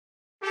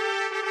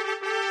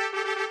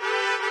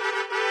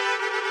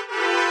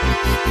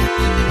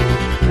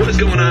What is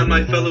going on,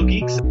 my fellow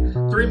geeks?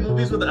 3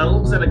 movies with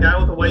elves and a guy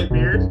with a white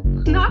beard.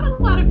 Not a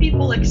lot of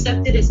people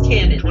accept it as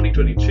canon.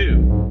 2022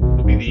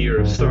 will be the year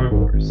of Star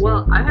Wars.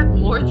 Well, I have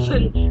more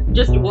than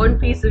just one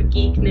piece of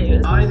geek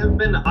news. I have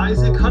been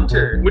Isaac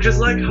Hunter. Which is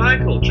like high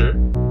culture,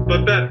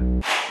 but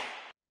better.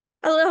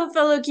 Hello,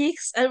 fellow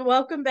geeks, and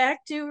welcome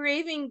back to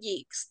Raving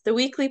Geeks, the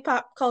weekly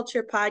pop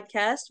culture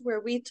podcast where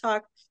we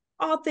talk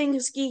all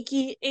things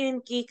geeky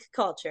and geek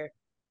culture,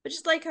 which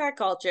is like high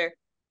culture,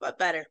 but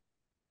better.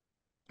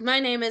 My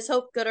name is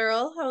Hope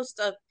Gooderl, host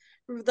of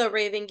the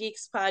Raving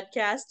Geeks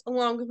podcast,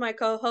 along with my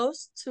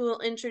co-hosts who will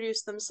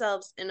introduce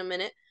themselves in a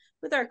minute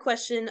with our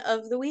question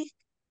of the week.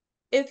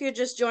 If you're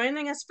just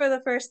joining us for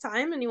the first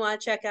time and you want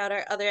to check out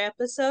our other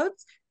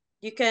episodes,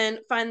 you can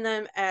find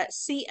them at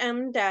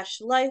cm-life.com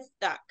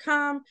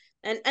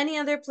and any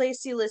other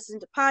place you listen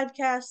to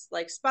podcasts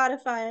like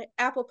Spotify,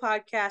 Apple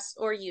Podcasts,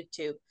 or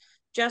YouTube.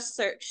 Just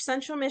search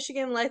Central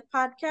Michigan Life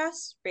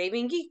Podcasts,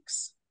 Raving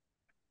Geeks.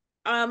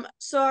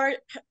 So our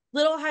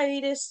little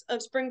hiatus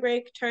of spring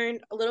break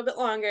turned a little bit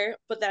longer,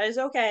 but that is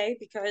okay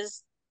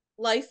because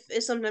life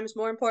is sometimes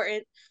more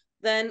important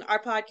than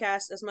our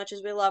podcast as much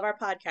as we love our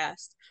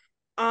podcast.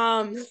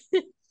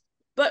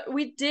 But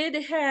we did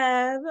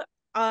have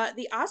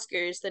the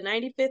Oscars, the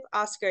 95th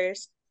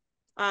Oscars,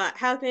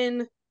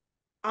 happen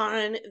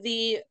on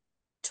the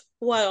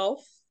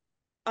 12th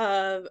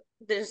of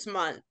this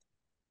month.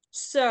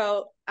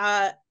 So,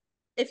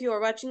 if you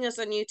are watching us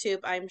on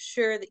YouTube, I'm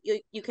sure that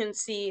you can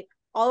see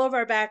all of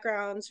our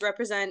backgrounds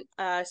represent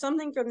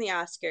something from the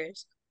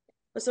Oscars.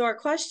 So our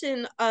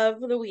question of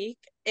the week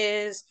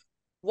is,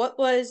 what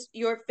was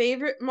your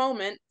favorite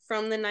moment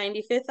from the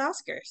 95th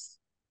Oscars?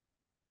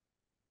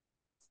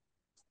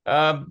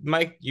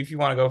 Mike, if you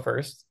want to go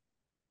first.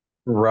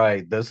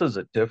 Right, this is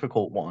a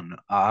difficult one.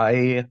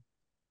 I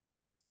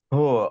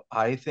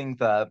think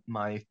that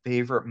my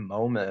favorite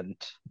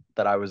moment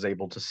that I was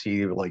able to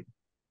see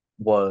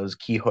was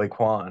Ke Huy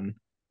Quan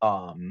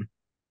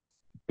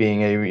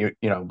being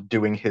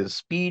doing his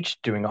speech,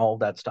 doing all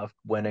that stuff,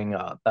 winning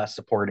best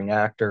supporting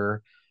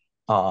actor.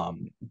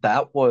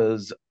 That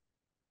was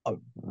a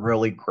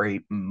really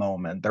great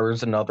moment. There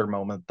was another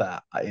moment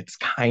that it's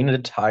kind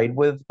of tied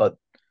with, but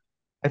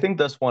I think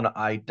this one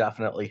I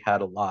definitely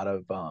had a lot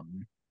of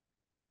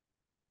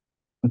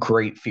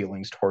great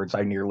feelings towards.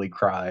 I nearly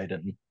cried,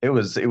 and it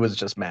was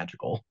just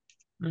magical.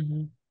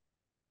 Mm-hmm.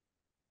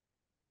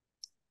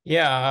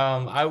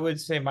 Yeah, I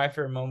would say my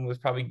favorite moment was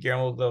probably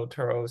Guillermo del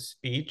Toro's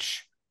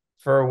speech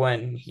for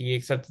when he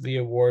accepted the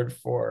award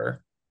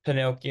for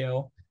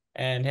Pinocchio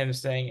and him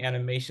saying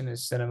animation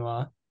is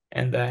cinema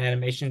and that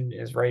animation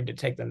is ready to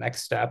take the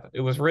next step. It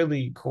was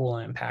really cool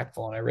and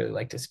impactful, and I really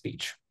liked his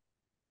speech.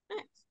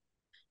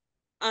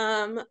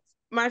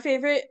 My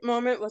favorite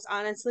moment was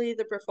honestly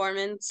the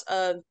performance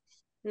of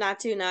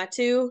Natu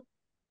Natu.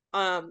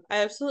 I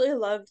absolutely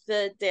loved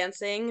the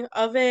dancing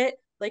of it.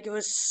 Like, it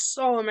was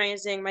so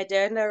amazing. My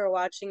dad and I were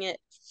watching it.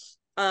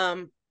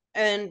 And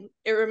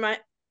it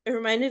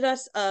reminded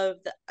us of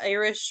the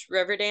Irish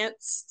river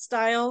dance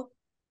style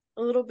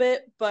a little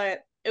bit, but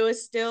it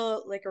was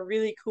still like a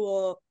really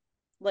cool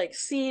like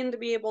scene to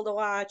be able to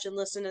watch and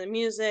listen to the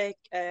music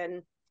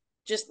and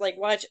just like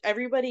watch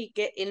everybody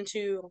get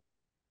into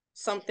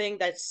something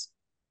that's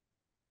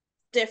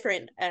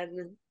different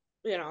and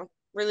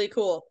really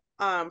cool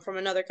from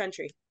another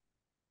country.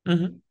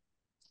 Mm-hmm.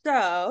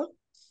 So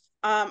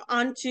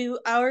on to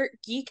our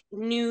geek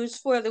news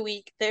for the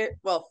week.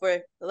 For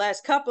the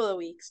last couple of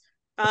weeks.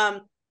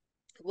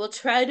 We'll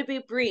try to be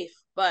brief,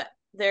 but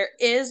there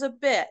is a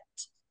bit,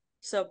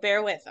 so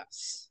bear with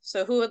us.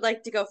 So who would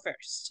like to go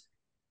first?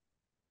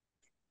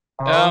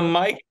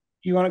 Mike,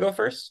 you want to go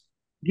first?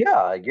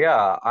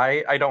 Yeah.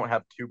 I don't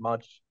have too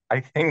much. I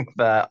think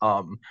that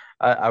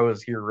I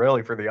was here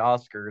really for the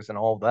Oscars and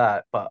all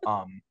that, but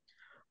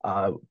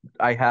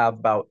I have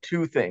about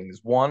two things.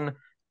 One,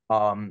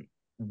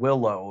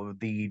 Willow,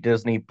 the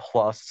Disney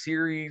Plus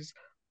series,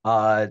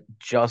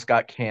 just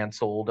got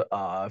canceled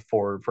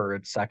for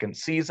its second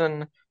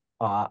season.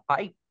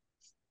 I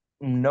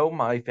know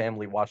my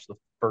family watched the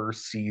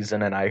first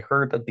season, and I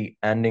heard that the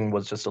ending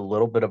was just a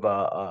little bit of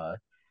a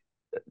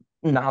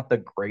not the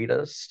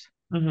greatest.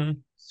 Mm-hmm.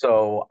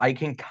 So I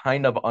can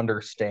kind of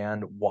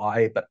understand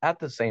why, but at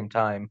the same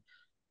time,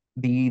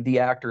 the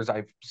actors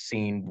I've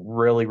seen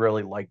really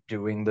like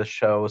doing the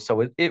show,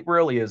 so it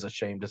really is a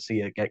shame to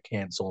see it get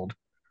canceled.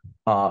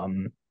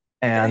 Um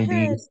That and the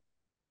had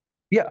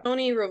yeah,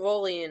 Tony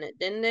Rivoli in it,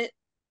 didn't it?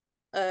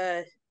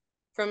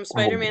 From oh,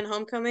 Spider-Man: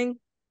 Homecoming,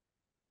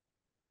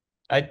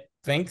 I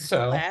think the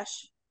so.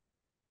 Flash.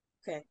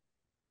 Okay.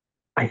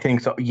 I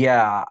think so.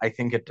 Yeah, I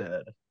think it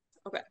did.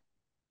 Okay.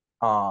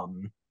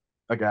 Um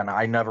Again,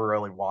 I never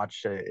really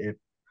watched it.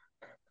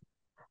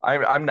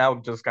 I'm now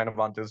just kind of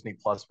on Disney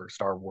Plus for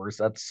Star Wars.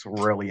 That's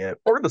really it.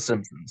 Or The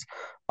Simpsons.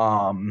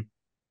 Um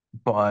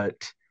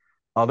but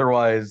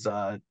otherwise,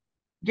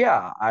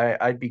 yeah,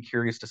 I'd be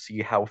curious to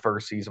see how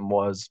first season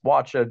was.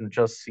 Watch it and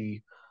just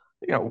see,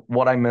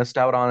 what I missed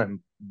out on and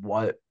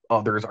what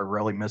others are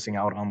really missing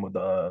out on with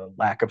the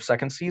lack of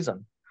second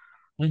season.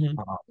 Mhm.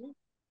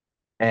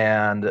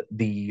 And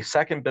the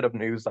second bit of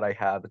news that I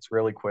have, it's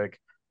really quick.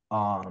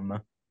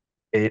 Um,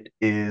 it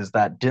is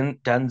that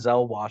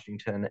Denzel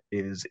Washington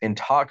is in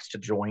talks to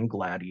join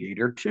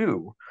Gladiator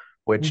 2,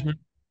 which Mhm.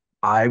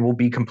 I will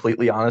be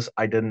completely honest,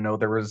 I didn't know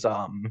there was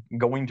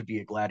going to be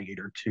a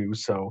Gladiator 2.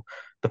 So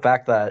the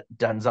fact that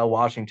Denzel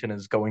Washington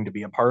is going to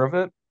be a part of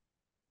it,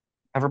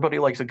 everybody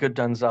likes a good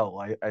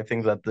Denzel. I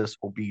think that this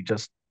will be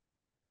just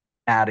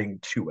adding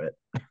to it.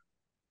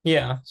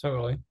 Yeah,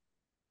 totally.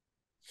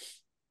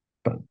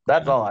 But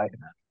that's all I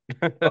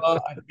have.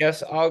 I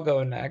guess I'll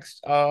go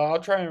next.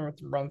 I'll try and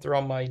run through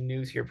all my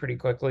news here pretty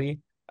quickly.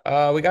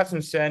 We got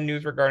some sad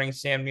news regarding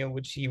Sam Neill,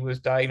 which he was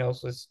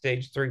diagnosed with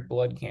stage 3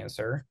 blood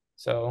cancer.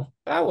 So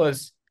that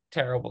was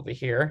terrible to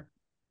hear.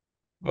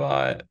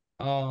 But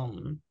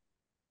then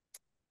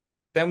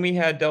we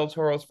had Del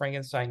Toro's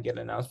Frankenstein get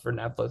announced for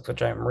Netflix,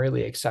 which I'm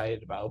really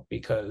excited about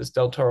because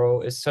Del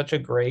Toro is such a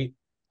great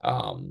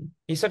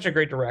he's such a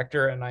great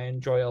director and I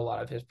enjoy a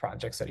lot of his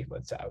projects that he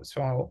puts out.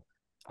 So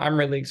I'm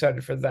really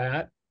excited for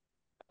that.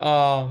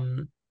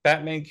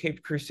 Batman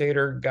Caped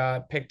Crusader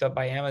got picked up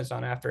by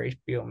Amazon after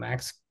HBO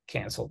Max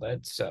canceled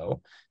it.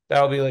 So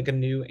that'll be like a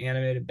new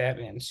animated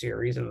Batman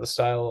series in the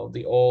style of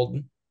the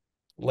old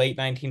late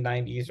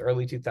 1990s,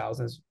 early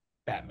 2000s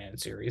Batman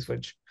series,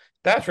 which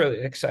that's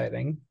really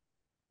exciting.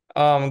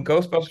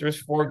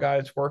 Ghostbusters 4 got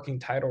its working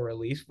title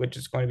release, which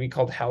is going to be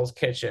called Hell's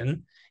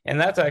Kitchen. And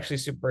that's actually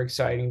super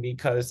exciting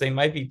because they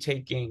might be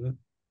taking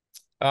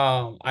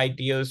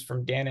ideas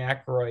from Dan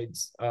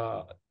Aykroyd's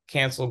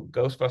canceled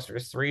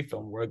Ghostbusters 3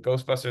 film where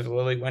Ghostbusters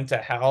literally went to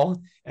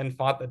hell and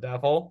fought the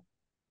devil.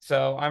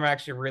 So I'm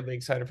actually really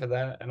excited for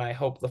that. And I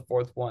hope the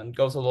fourth one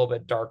goes a little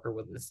bit darker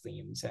with its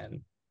themes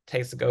and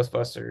takes the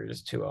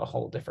Ghostbusters to a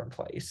whole different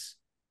place.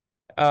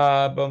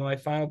 But my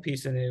final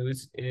piece of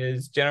news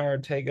is Jenna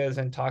Ortega is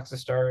in talks to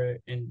star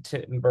in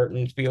Tim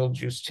Burton's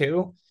Beetlejuice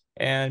 2,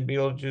 and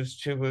Beetlejuice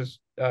 2 was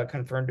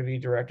confirmed to be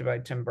directed by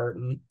Tim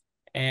Burton,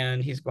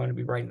 and he's going to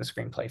be writing the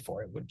screenplay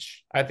for it,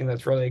 which I think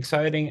that's really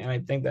exciting, and I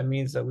think that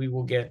means that we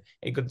will get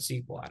a good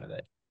sequel out of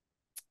it.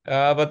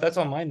 But that's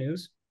all my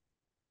news.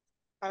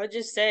 I would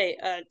just say,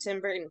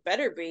 Tim Burton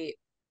better be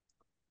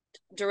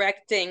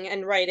directing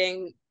and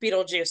writing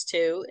Beetlejuice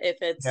 2 if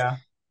it's,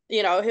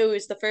 Yeah. who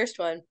is the first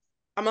one.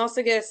 I'm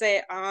also gonna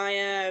say I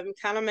am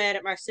kind of mad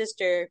at my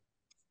sister,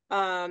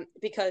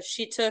 because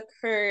she took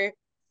her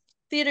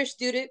theater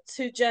students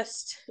who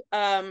just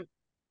had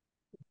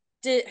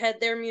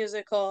their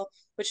musical,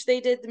 which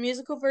they did the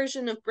musical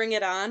version of Bring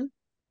It On,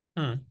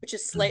 Hmm. which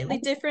is slightly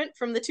different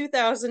from the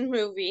 2000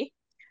 movie,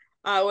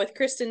 with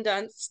Kristen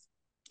Dunst.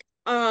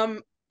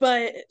 Um,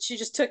 but she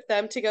just took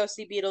them to go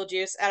see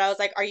Beetlejuice, and I was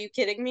like, "Are you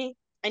kidding me?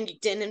 And you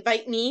didn't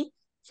invite me?"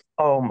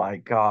 Oh my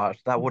gosh,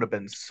 that would have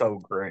been so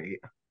great.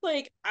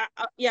 Like,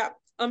 yeah,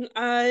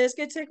 it's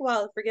gonna take a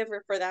while to forgive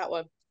her for that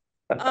one.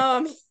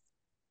 Um,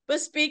 but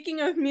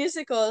speaking of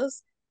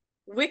musicals,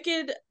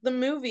 Wicked the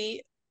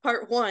movie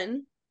part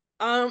one,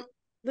 um,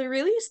 the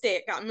release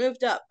date got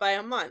moved up by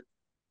a month.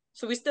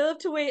 So we still have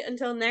to wait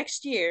until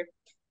next year.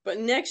 But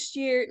next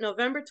year,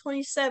 November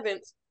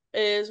 27th,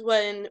 is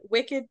when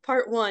Wicked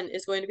Part 1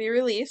 is going to be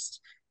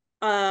released.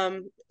 So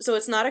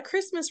it's not a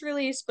Christmas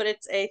release, but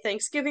it's a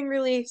Thanksgiving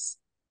release.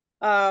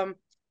 Um,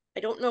 I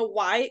don't know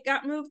why it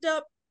got moved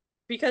up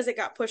because it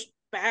got pushed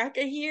back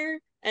a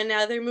year and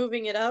now they're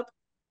moving it up.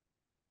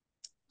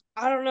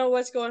 I don't know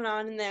what's going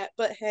on in that,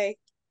 but hey,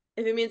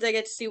 if it means I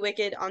get to see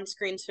Wicked on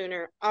screen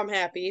sooner, I'm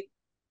happy.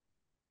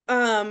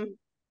 Um,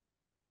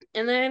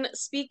 and then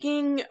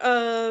speaking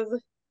of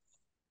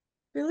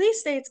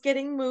release dates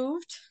getting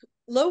moved,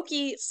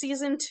 Loki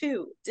season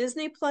 2,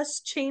 Disney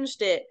Plus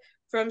changed it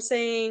from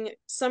saying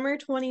summer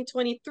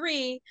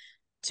 2023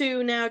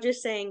 to now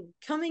just saying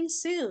coming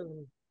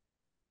soon,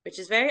 which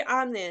is very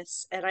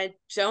ominous, and I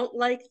don't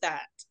like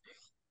that.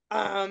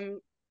 Um,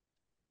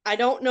 I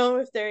don't know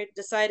if they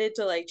decided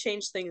to like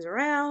change things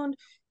around,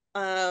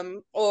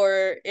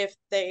 or if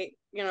they,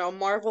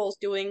 Marvel's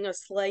doing a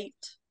slight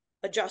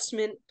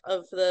adjustment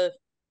of the.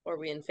 Are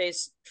we in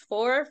phase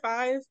 4,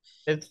 5?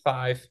 It's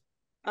 5.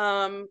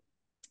 Um,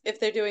 if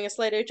they're doing a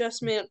slight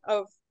adjustment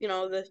of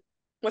the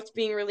what's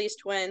being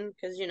released when,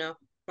 because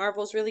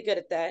Marvel's really good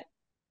at that.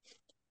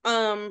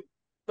 Um,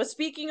 but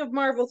speaking of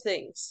Marvel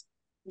things,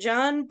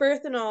 John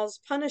Berthenol's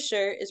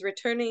Punisher is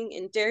returning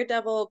in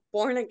Daredevil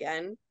Born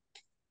Again,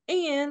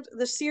 and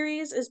the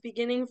series is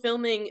beginning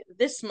filming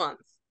this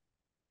month.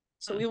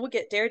 So we will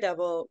get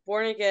Daredevil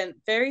Born Again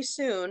very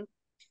soon.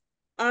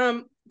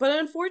 But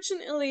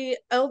unfortunately,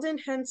 Eldon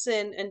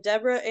Henson and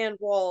Deborah Ann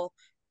Wall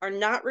are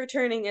not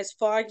returning as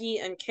Foggy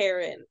and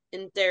Karen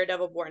in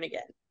Daredevil Born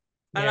Again.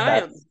 And Yeah,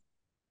 That's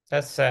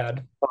that's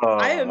sad.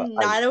 I am I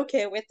not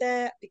okay with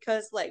that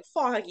because like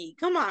Foggy,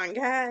 come on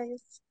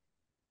guys.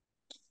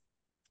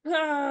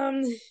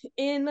 Um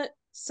in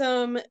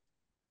some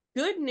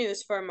good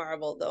news for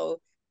Marvel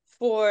though,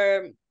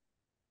 for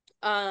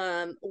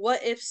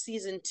What If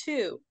season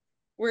 2,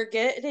 we're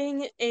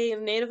getting a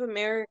Native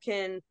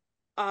American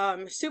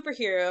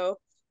superhero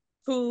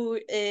who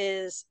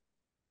is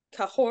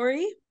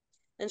Kahori,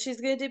 and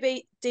she's going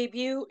to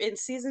debut in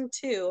season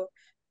 2.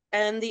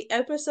 And the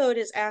episode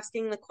is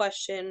asking the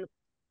question,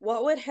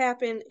 what would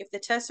happen if the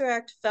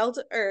Tesseract fell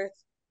to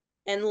Earth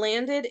and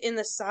landed in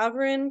the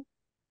sovereign?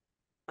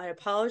 I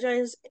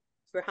apologize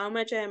for how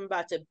much I'm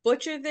about to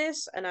butcher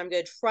this, and I'm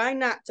going to try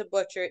not to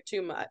butcher it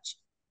too much.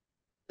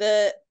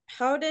 The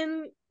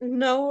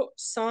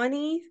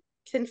Haudenosaunee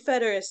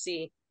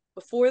Confederacy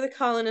before the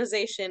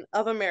colonization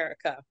of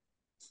America.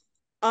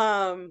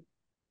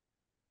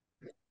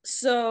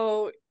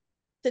 So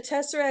the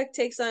Tesseract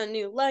takes on a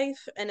new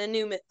life and a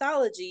new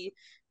mythology,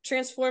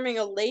 transforming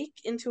a lake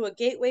into a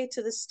gateway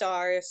to the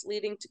stars,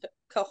 leading to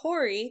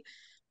Kahori,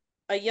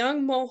 a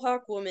young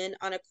Mohawk woman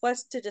on a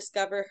quest to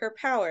discover her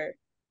power.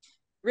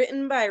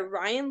 Written by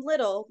Ryan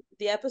Little,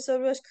 the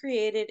episode was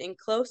created in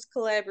close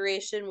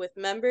collaboration with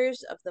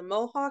members of the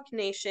Mohawk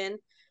Nation,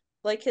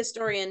 like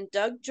historian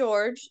Doug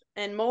George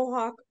and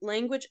Mohawk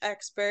language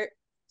expert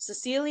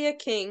Cecilia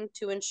King,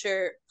 to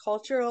ensure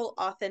cultural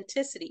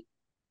authenticity.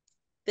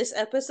 This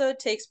episode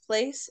takes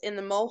place in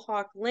the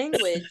Mohawk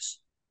language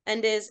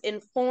and is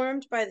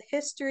informed by the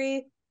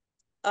history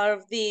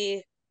of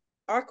the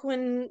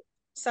Arkansas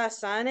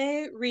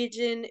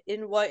region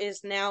in what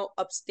is now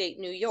upstate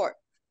New York.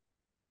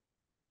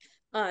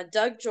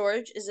 Doug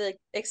George is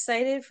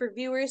excited for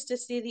viewers to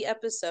see the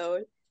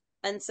episode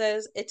and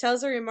says it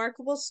tells a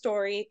remarkable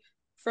story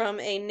from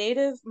a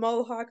native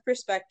Mohawk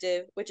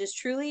perspective, which is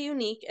truly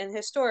unique and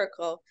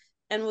historical,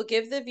 and will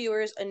give the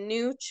viewers a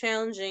new,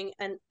 challenging,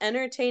 and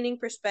entertaining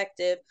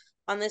perspective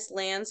on this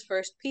land's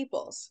first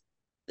peoples.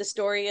 The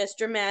story is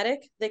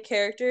dramatic, the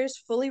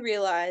characters fully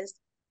realized,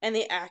 and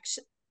the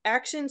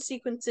action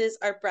sequences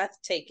are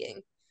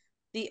breathtaking.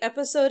 The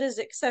episode is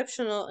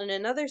exceptional in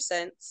another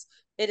sense.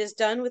 It is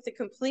done with the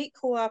complete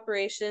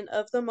cooperation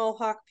of the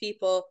Mohawk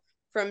people,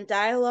 from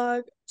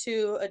dialogue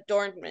to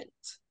adornment.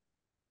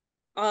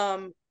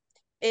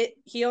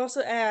 He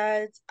also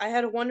adds, I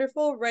had a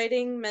wonderful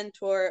writing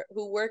mentor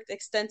who worked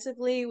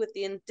extensively with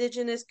the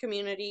indigenous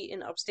community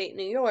in upstate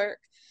New York,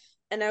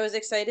 and I was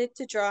excited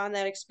to draw on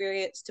that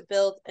experience to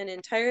build an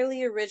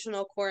entirely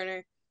original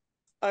corner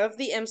of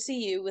the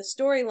MCU with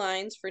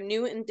storylines for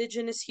new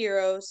indigenous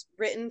heroes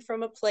written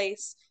from a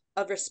place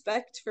of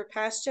respect for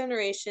past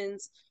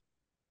generations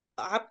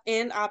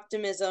and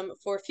optimism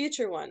for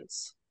future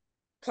ones.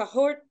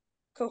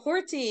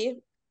 Kahorti,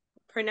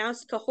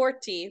 pronounced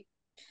Kahorti,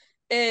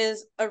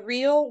 is a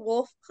real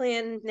Wolf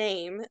Clan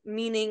name,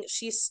 meaning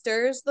she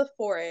stirs the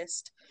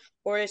forest,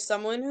 or is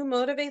someone who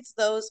motivates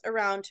those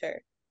around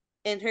her.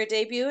 In her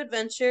debut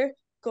adventure,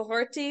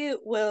 Kahorti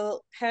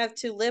will have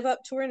to live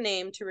up to her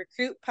name to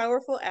recruit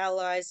powerful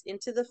allies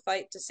into the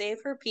fight to save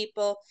her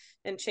people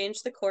and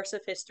change the course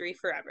of history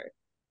forever.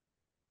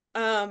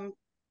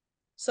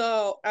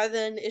 So and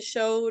then it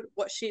showed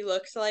what she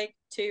looks like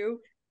too,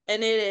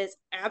 and it is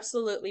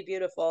absolutely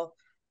beautiful.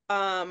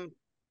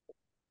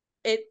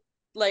 It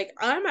like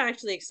I'm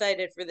actually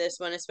excited for this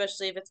one,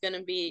 especially if it's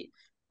gonna be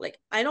like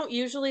I don't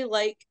usually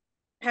like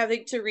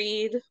having to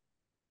read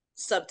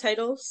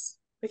subtitles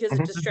because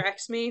it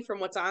distracts me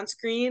from what's on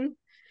screen.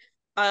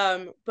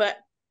 But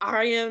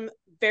I am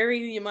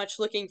very much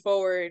looking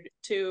forward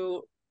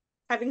to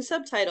having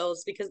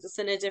subtitles because it's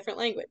in a different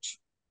language.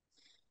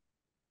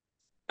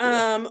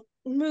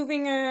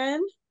 Moving on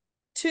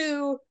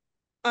to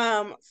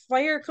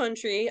Fire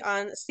Country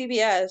on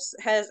CBS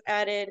has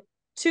added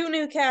 2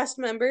 new cast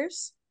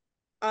members.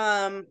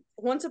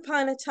 Once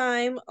Upon a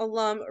Time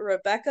alum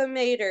Rebecca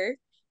Mader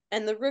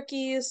and the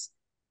rookies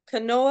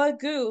Kanoa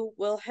Gu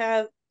will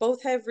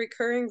both have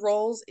recurring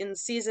roles in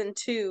season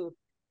 2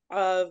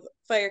 of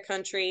Fire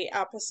Country,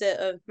 opposite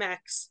of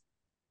Max.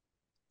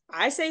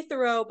 I say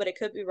Thoreau, but it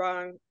could be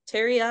wrong.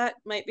 Terriot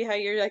might be how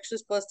you're actually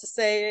supposed to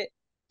say it.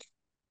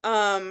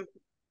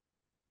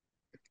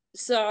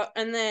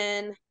 And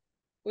then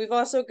we've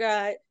also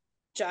got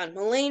John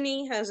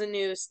Mulaney has a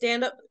new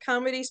stand-up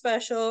comedy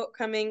special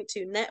coming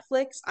to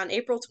Netflix on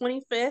April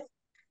 25th.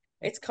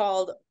 It's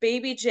called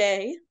Baby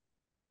J.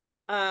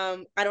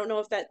 I don't know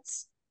if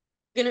that's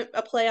gonna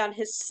a play on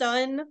his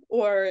son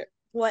or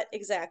what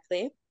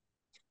exactly.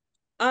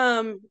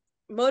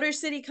 Motor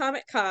City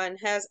Comic Con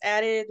has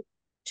added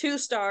 2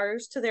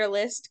 stars to their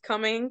list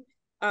coming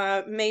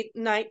May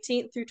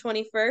 19th through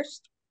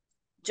 21st.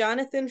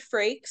 Jonathan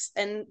Frakes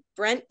and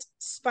Brent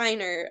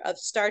Spiner of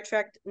Star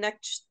Trek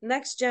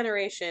Next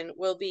Generation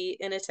will be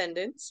in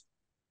attendance.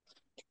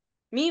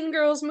 Mean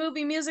Girls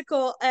movie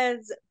musical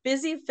adds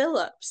Busy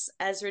Phillips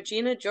as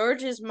Regina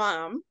George's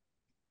mom.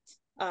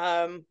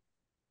 Instead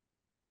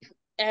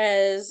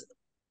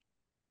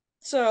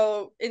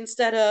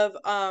of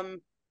oh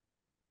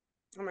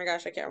my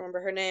gosh, I can't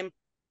remember her name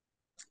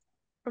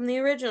from the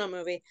original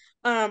movie.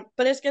 But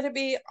it's gonna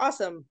be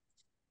awesome.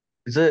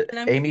 Is it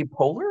Amy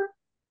Poehler?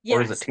 Yes,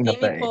 or is it Tina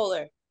Amy Fey?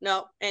 Poehler.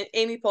 No, and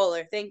Amy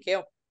Poehler. Thank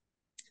you.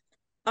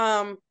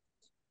 I'm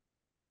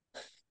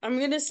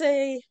gonna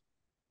say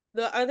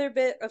the other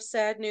bit of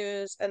sad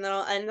news, and then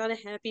I'll end on a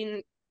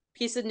happy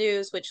piece of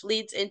news, which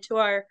leads into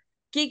our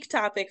geek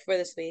topic for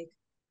this week.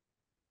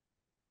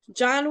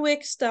 John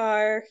Wick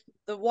star,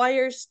 The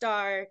Wire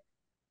star,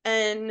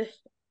 And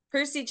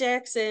Percy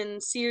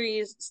Jackson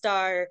series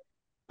star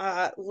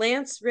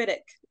Lance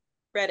Reddick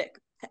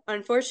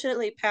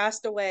unfortunately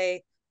passed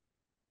away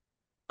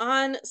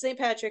on St.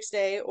 Patrick's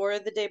Day or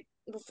the day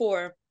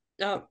before.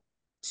 No,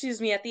 excuse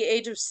me, at the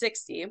age of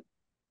 60.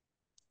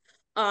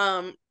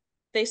 Um,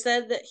 they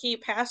said that he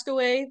passed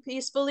away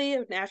peacefully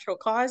of natural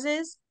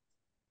causes.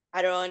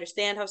 I don't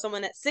understand how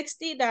someone at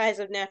 60 dies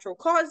of natural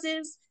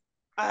causes.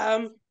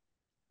 Um,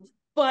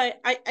 but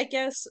I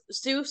guess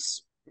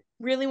Zeus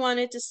really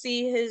wanted to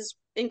see his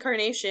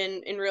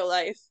incarnation in real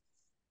life.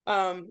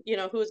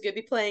 Who was gonna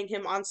be playing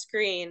him on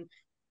screen,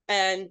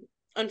 and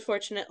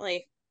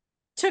unfortunately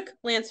took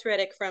Lance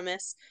Reddick from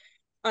us.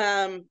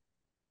 Um,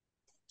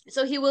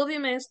 so he will be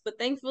missed, but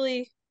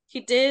thankfully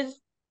he did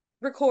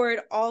record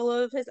all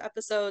of his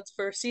episodes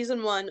for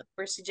season one of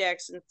Percy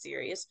Jackson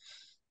series.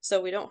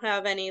 So we don't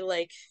have any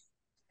like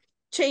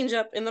change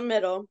up in the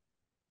middle.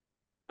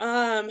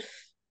 Um,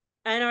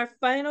 and our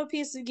final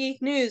piece of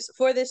geek news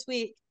for this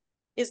week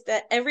is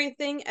that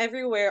Everything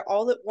Everywhere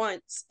All at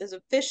Once is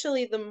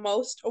officially the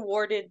most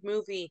awarded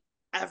movie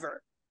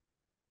ever.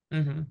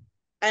 Mm-hmm.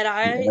 And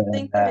I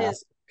think that Yeah.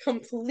 is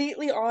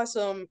completely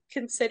awesome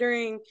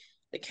considering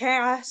the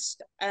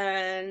cast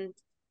and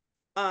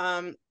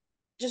um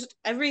just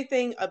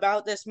everything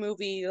about this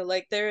movie.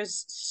 Like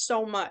there's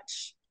so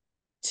much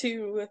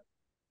to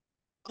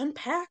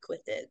unpack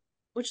with it,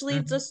 which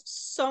leads Mm-hmm. us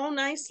so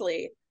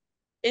nicely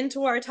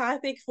into our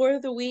topic for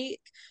the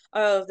week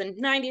of the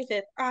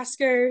 95th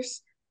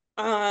Oscars.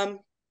 Um,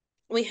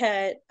 we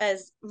had,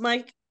 as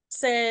Mike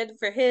said,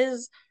 for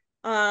his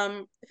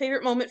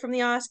favorite moment from the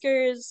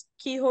Oscars,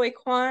 Ki Hoi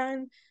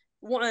Kwan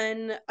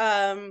won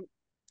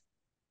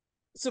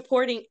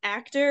supporting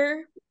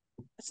actor,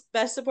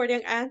 best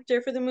supporting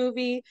actor for the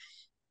movie.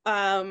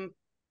 Um,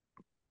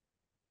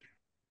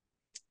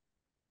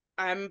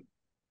 I'm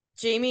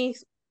Jamie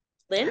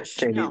Lynch?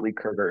 Jamie No, Lee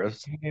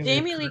Curtis.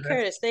 Jamie Lee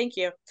Curtis. Thank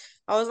you.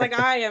 I was like,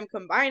 I am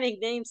combining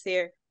names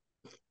here.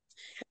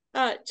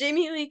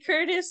 Jamie Lee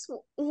Curtis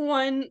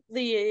won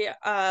the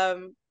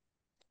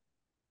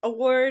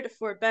award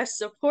for Best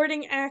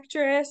Supporting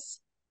Actress.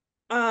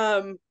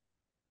 Um,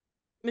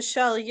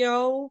 Michelle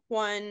Yeoh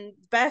won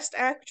Best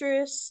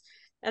Actress,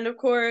 and of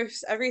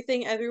course,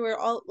 Everything Everywhere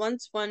All at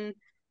Once won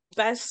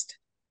Best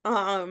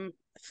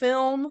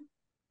Film.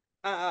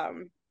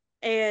 Um,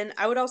 and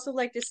I would also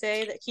like to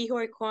say that Ke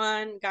Huy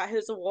Quan got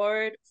his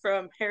award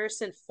from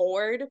Harrison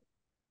Ford,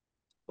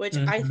 which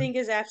I Mm-hmm. think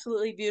is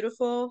absolutely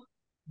beautiful.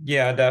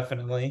 Yeah,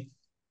 definitely.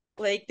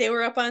 Like they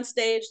were up on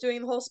stage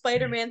doing the whole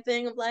Spider-Man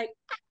thing of like,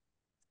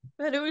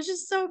 but it was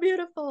just so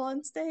beautiful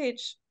on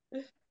stage.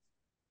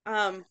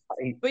 Um,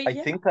 but I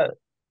yeah, think that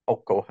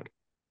oh go ahead.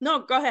 no,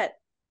 go ahead.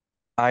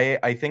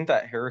 I think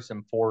that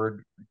Harrison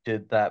Ford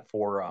did that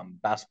for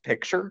Best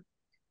Picture.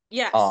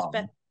 Yes, but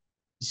Um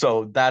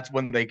so that's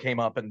when they came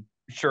up and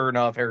sure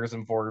enough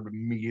Harrison Ford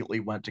immediately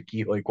went to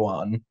Ke Huy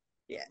Quan.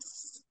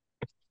 yes,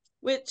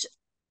 which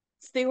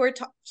they were.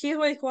 Ke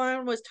Huy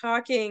Quan was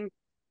talking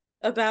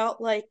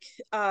about like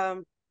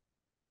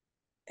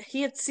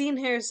he had seen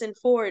Harrison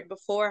Ford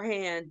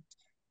beforehand.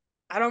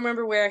 I don't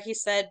remember where he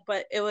said,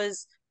 but it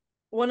was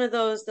one of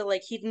those that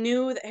like he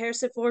knew that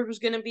Harrison Ford was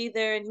gonna be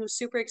there and he was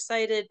super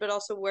excited, but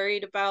also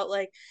worried about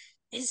like,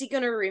 is he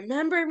gonna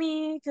remember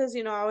me? Because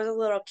I was a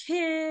little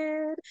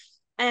kid.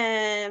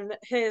 And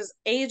his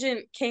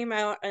agent came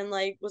out and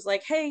like was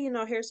like, hey,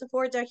 Harrison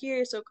Ford's out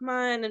here, so come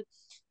on.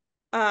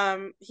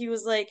 And he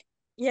was like,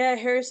 yeah,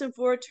 Harrison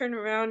Ford turned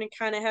around and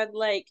kind of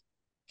like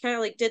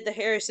did the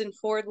Harrison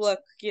Ford look,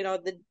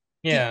 the deep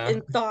Yeah.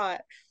 in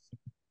thought.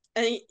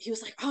 And he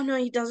was like, oh no,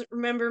 he doesn't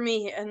remember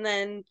me. And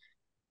then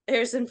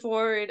Harrison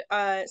Ford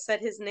said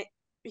his name.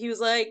 He was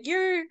like,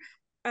 you're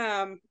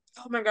oh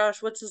my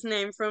gosh, what's his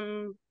name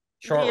from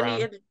Short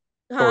Danny? round. Short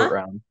Huh?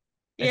 round.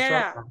 It's short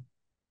Yeah. round.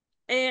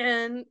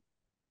 And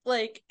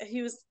like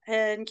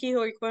and Ke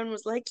Huy Quan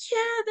was like,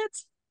 yeah,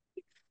 that's.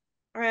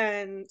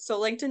 And so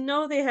like to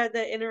know they had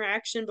that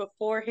interaction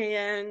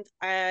beforehand,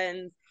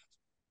 and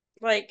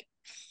like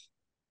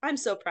I'm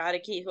so proud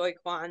of Ke Huy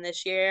Quan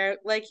this year.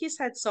 Like he's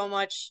had so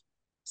much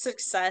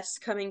success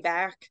coming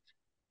back,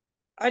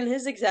 and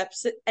his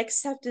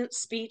acceptance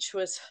speech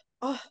was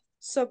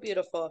so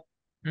beautiful.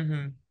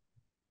 Mm-hmm.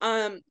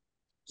 Um,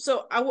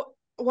 so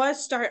want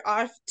to start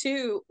off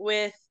too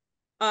with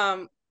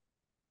um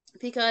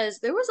because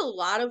there was a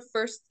lot of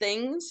first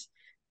things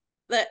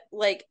that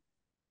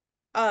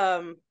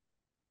um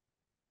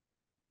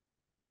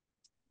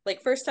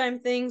like first time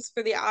things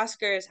for the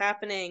Oscars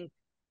happening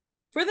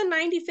for the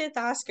 95th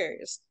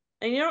Oscars.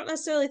 And you don't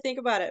necessarily think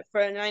about it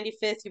for a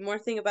 95th, you more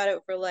think about it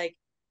for like,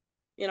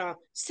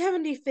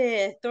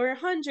 75th or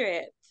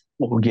 100th.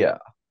 Well, yeah.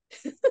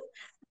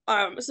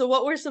 So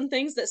what were some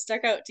things that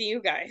stuck out to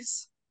you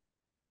guys?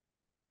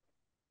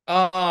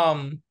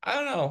 I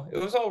don't know. It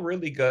was all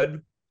really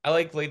good. I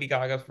like Lady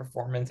Gaga's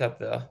performance at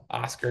the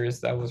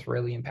Oscars. That was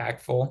really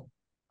impactful.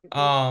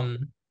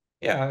 Mhm.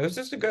 Yeah, it was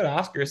just a good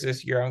Oscars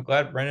this year. I'm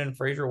glad Brendan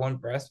Fraser won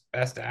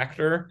best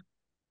actor.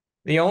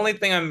 The only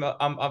thing I'm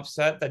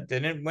upset that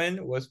didn't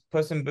win was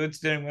Puss in Boots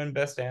didn't win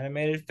Best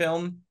Animated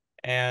Film,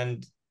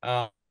 and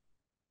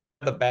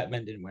the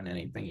Batman didn't win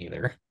anything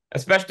either,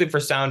 especially for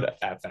sound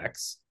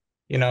effects.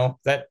 You know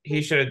that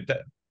he should have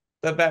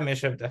the Batman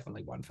should have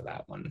definitely won for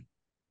that one.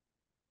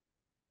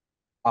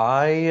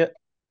 I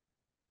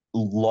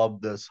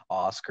love this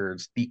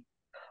Oscars. The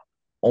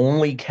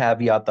only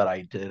caveat that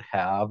I did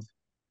have,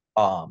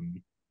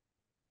 um,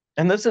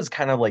 and this is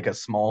kind of like a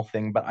small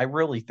thing, but I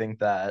really think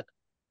that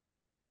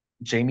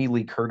Jamie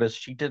Lee Curtis,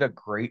 she did a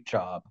great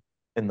job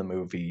in the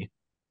movie.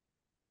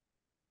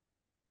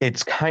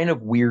 It's kind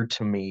of weird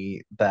to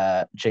me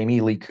that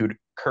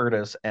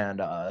Curtis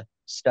and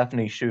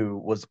Stephanie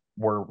Shu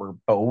were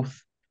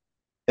both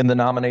in the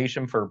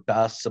nomination for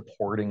Best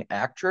Supporting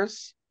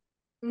Actress.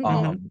 Hmm. Hmm.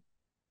 Um,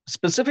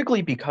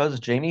 Specifically because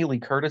Jamie Lee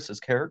Curtis's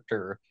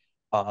character,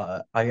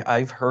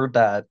 I've heard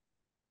that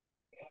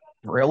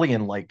really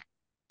in like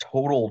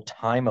total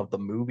time of the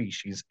movie,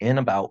 she's in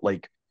about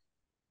like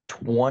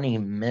 20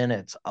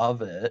 minutes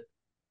of it.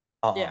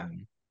 Yeah.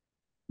 Um,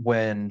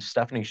 when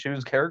Stephanie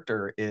Shu's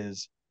character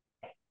is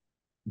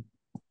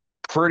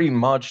pretty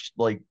much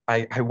like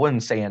I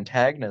wouldn't say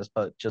antagonist,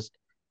 but just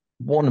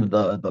one of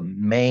the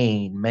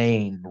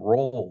main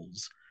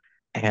roles,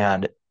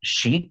 and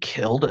she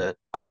killed it.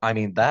 I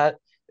mean that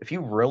if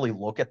you really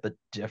look at the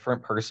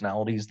different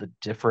personalities, the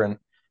different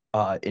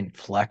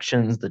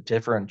inflections, the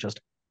different just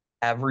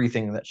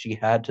everything that she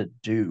had to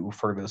do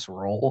for this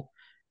role,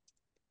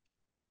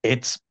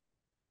 it's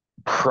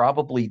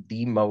probably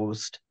the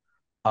most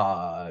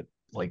uh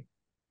like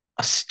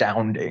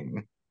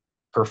astounding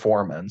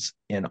performance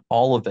in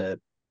all of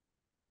it.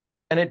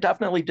 And it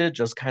definitely did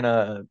just kind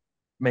of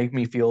make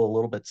me feel a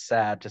little bit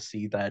sad to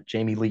see that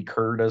Jamie Lee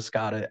Curtis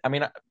got it. I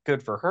mean,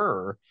 good for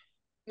her,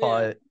 Yeah.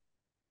 but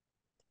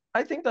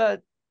I think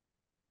that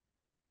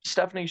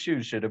Stephanie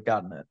Shu should have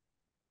gotten it.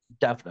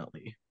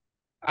 Definitely.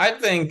 I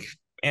think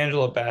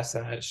Angela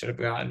Bassett should have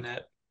gotten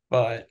it,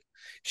 but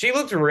she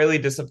looked really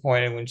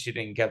disappointed when she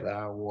didn't get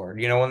that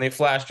award. You know, when they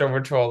flashed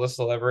over to all the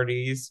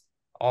celebrities,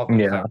 all the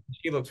Yeah. clap,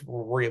 she looked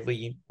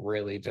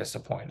really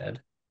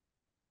disappointed.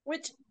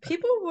 Which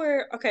people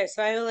were okay,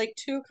 so I have like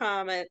two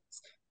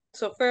comments.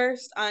 So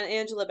first on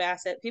Angela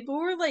Bassett, people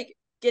were like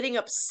getting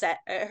upset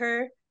at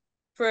her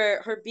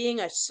for her being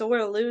a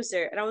sore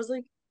loser. And I was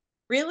like,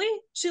 really?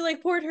 She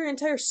like poured her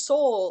entire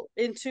soul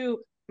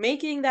into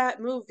making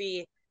that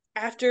movie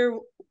after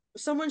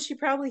someone she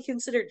probably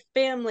considered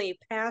family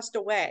passed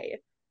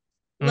away.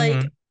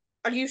 Like, Hmm.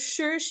 are you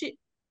sure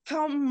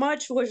how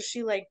much was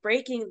she like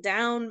breaking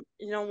down,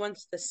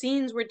 once the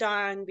scenes were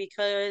done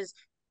because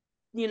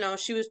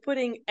she was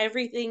putting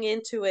everything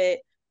into it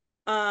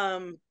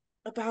um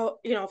about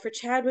for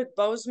Chadwick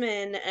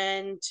Boseman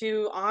and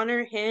to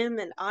honor him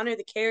and honor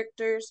the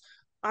characters,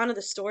 honor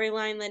the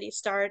storyline that he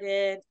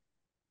started.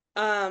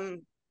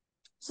 um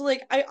so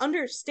like I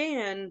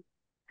understand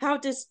how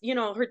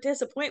her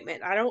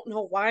disappointment. I don't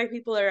know why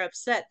people are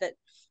upset that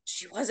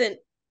she wasn't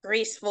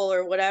graceful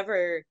or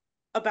whatever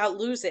about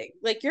losing.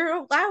 Like, you're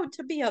allowed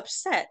to be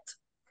upset.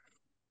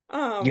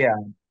 um Yeah.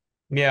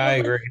 Yeah, I but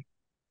like, agree.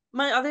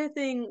 my other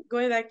thing,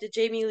 going back to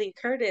Jamie Lee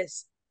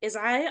Curtis, is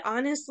I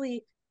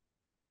honestly,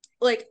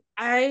 like,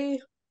 I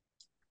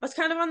was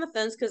kind of on the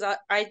fence because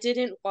I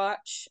didn't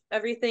watch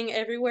Everything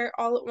Everywhere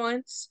all at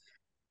once.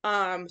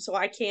 So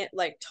I can't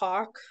like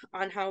talk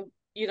on how,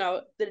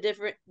 the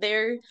different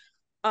their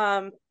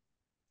um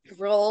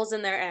roles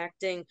and their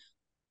acting.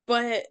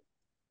 But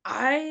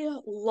I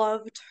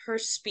loved her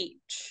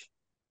speech.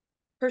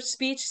 Her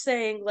speech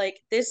saying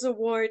like this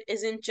award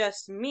isn't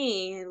just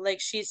me,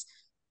 like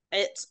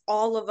it's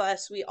all of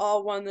us. We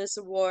all won this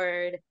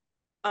award.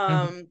 Mhm.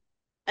 um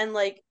and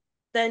like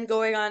then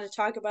going on to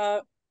talk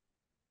about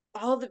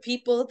all the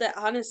people that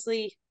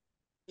honestly,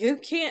 you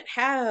can't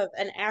have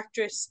an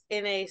actress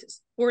in a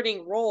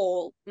supporting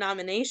role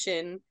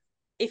nomination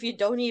if you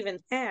don't even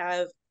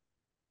have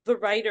the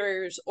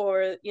writers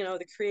or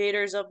the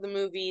creators of the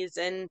movies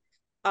and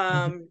Mhm.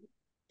 um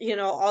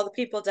all the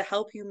people to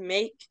help you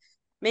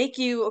make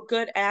you a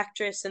good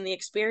actress and the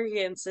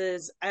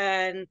experiences.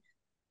 And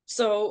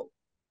so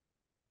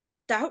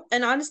that,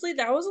 and honestly,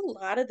 that was a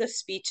lot of the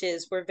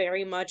speeches were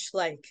very much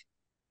like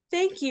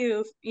thank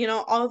you,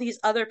 all these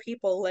other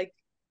people. Like,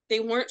 they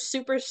weren't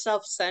super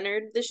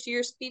self-centered this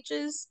year's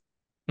speeches,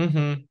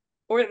 Mhm.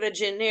 or the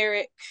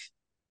generic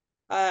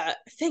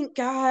thank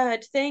God,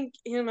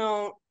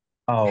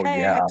 Oh hey, I have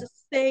yeah. to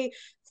say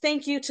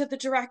thank you to the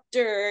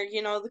director,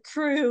 the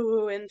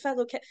crew and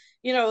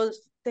you know,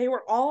 they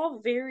were all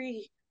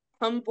very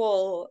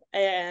humble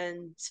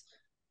and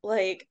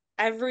like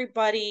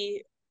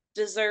everybody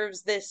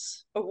deserves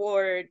this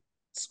award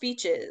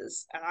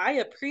speeches. And I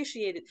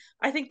appreciate it.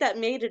 I think that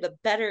made it a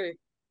better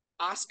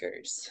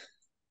Oscars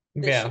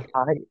this Yeah, year.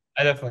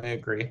 I definitely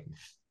agree.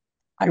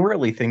 I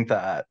really think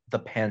that the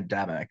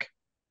pandemic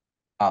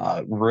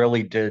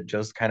really did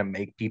just kind of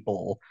make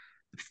people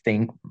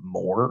think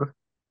more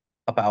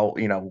about,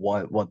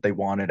 what they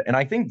wanted. And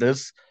I think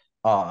this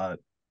uh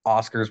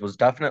Oscars was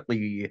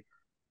definitely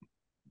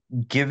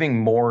giving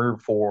more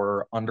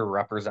for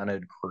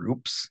underrepresented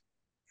groups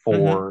Hmm.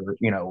 for,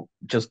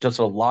 just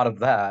a lot of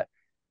that.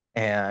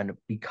 And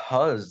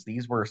because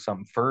these were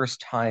some first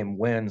time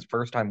wins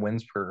for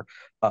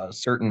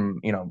certain,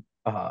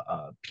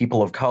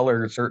 people of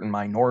color, certain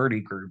minority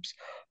groups,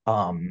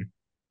 um,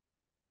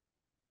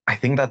 I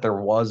think that there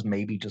was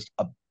maybe just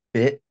a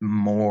bit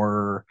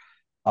more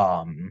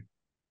um,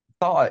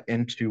 thought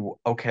into,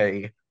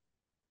 okay,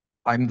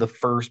 I'm the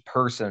first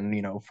person,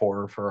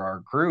 for our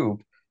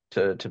group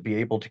to be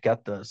able to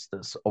get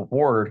this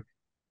award.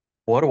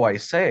 What do I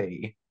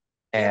say?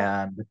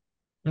 Yeah. And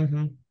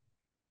Hmm.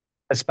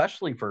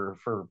 especially for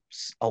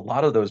a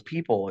lot of those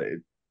people,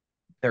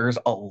 there's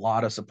a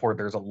lot of support.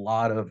 There's a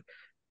lot of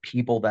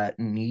people that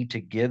need to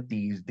give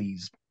these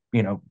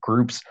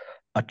groups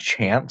a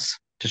chance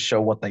to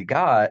show what they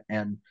got.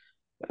 And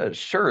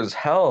sure as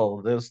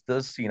hell,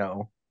 this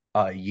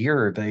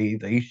year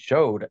they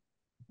showed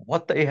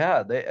what they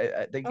had. They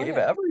Oh gave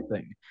yeah.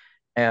 everything,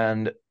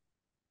 and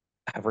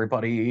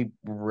everybody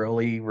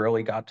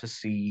really got to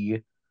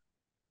see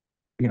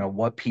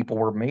what people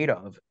were made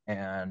of.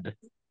 And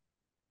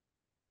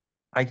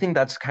I think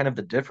that's kind of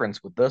the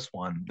difference with this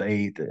one.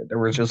 There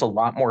was just a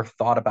lot more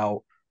thought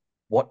about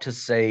what to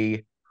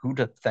say, who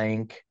to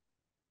thank,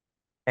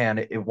 and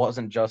it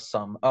wasn't just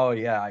some, oh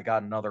yeah, I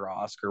got another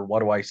Oscar. What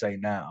do I say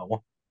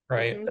now?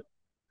 Right. Hmm.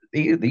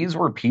 These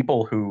were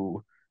people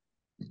who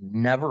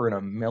never in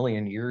a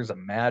million years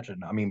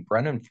imagined. I mean,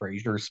 Brendan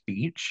Fraser's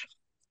speech.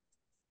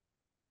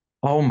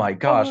 Oh my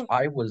gosh,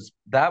 Oh.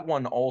 that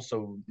one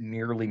also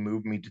nearly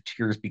moved me to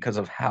tears because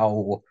of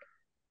how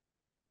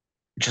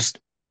just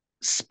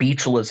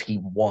speechless he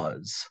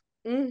was.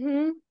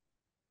 Hmm.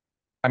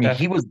 I mean,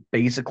 he Definitely. was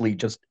basically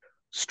just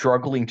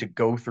struggling to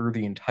go through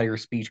the entire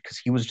speech because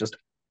he was just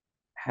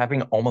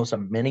having almost a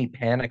mini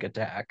panic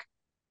attack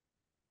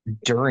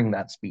during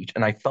that speech.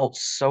 And I felt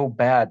so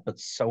bad, but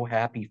so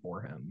happy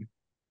for him.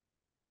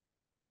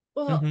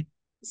 Well, Hmm.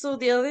 so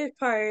the other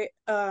part,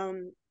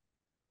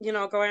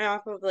 going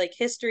off of like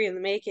history in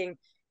the making,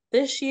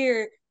 this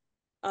year,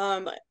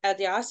 at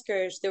the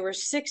Oscars, there were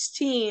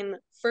 16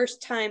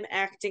 first-time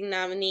acting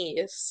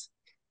nominees.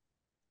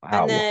 And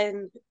Wow.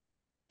 then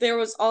there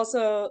was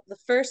also the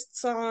first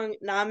song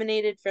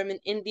nominated from an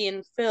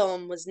Indian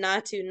film was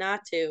Natu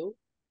Natu,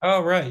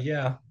 Oh, right.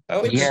 Yeah.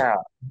 That was a which good. Yeah.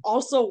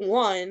 also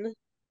won.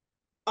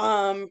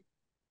 Um,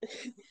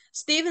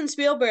 Steven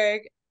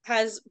Spielberg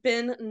has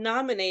been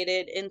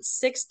nominated in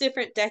 6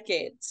 different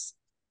decades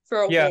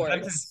for Yeah, that's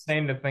awards.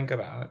 insane to think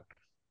about.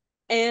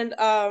 And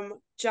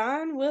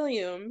John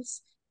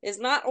Williams is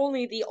not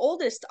only the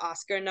oldest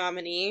Oscar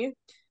nominee,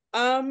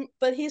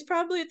 but he's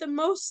probably the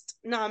most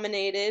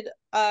nominated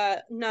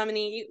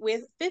nominee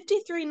with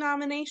 53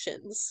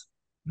 nominations.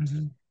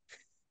 Hmm.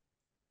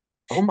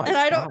 Oh my And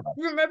I don't God.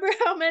 remember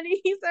how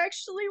many he's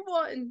actually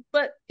won,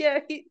 but yeah,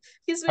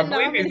 he's I been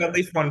believe he's nominated at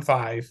least won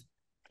five.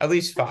 At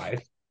least five.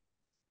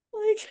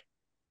 like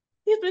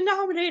he's been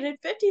nominated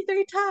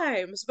 53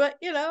 times, but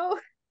so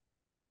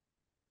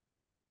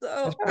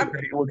That's pretty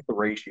great. What's the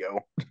ratio?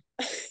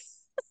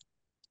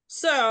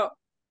 so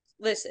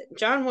listen,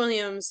 John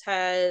Williams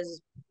has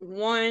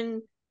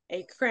won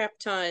a crap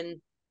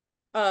ton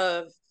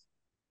of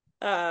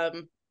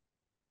um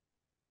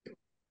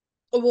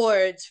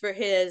awards for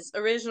his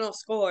original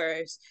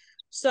scores.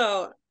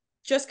 So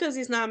just because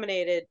he's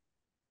nominated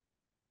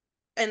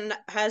and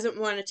hasn't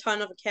won a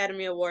ton of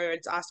Academy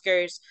Awards,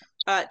 Oscars,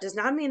 does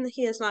not mean that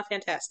he is not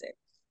fantastic.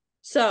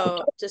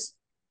 So just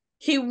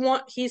he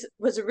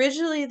was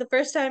originally the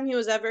first time he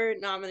was ever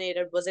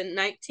nominated was in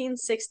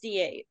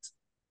 1968.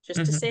 Just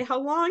to Hmm. say how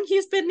long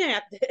he's been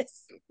at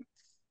this.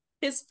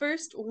 His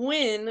first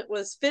win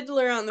was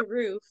Fiddler on the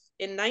Roof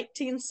in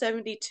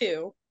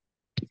 1972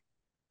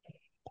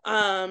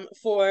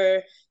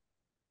 for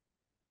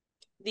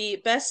the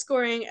best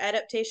scoring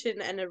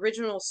adaptation and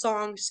original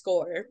song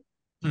score.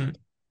 Hmm.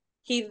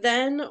 He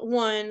then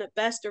won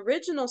best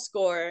original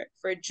score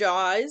for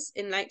Jaws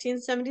in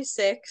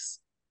 1976,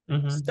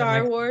 That Star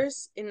makes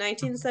Wars in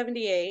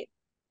 1978,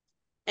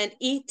 and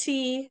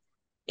E.T.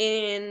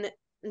 in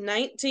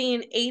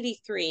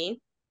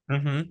 1983.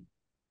 sense. Hmm.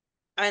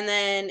 And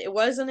then it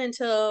wasn't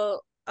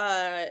until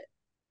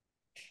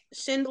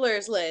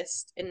Schindler's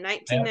List in Yeah.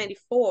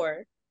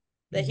 1994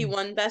 that he Hmm.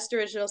 won best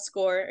original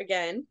score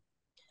again.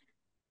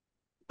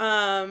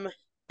 Um,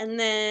 and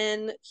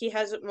then he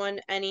hasn't won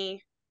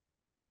any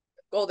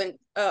Golden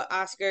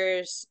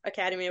Oscars,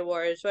 Academy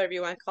Awards, whatever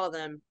you want to call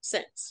them,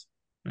 since.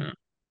 Hmm.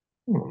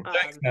 Hmm. That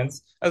makes Um,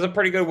 sense. That's a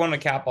pretty good one to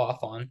cap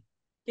off on.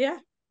 yeah,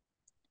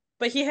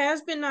 but he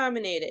has been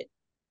nominated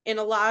in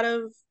a lot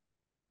of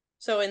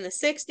in the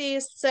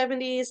 60s,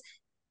 70s,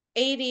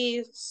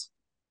 80s,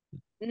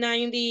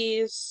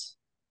 90s,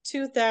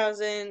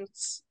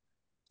 2000s,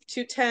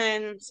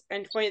 2010s,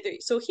 and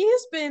 23. So he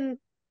has been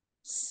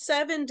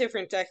 7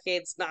 different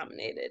decades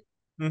nominated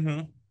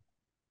Hmm.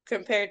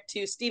 compared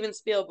to Steven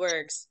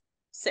Spielberg's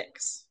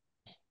 6.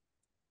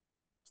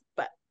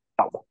 But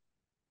Wow.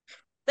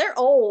 they're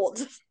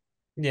old.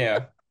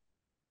 Yeah,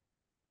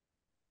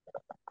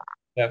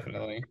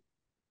 definitely.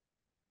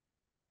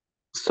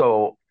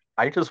 So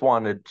I just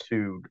wanted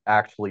to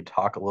actually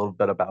talk a little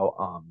bit about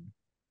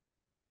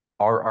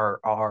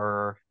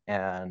RRR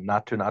and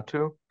Natu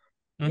Natu.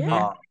 Yeah. Mm-hmm.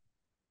 Uh,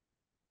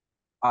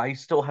 I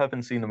still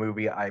haven't seen the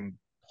movie. I'm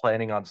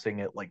planning on seeing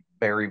it like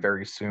very,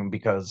 very soon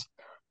because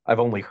I've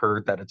only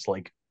heard that it's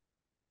like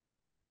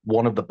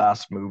one of the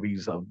best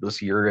movies of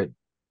this year. It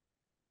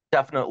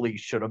definitely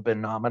should have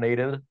been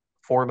nominated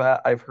for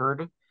that, I've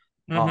heard.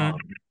 Mm-hmm. Um,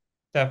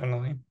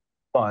 Definitely.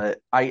 but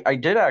I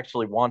did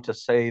actually want to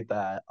say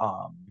that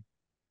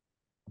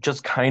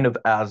just kind of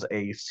as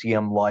a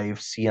CM Life,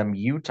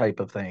 CMU type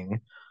of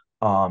thing,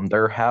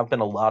 there have been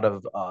a lot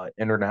of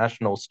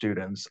international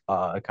students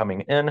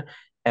coming in,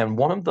 and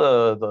one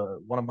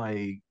of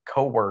my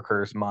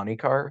coworkers,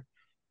 Monikar,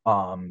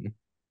 um,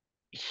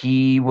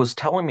 he was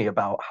telling me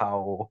about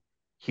how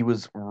he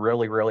was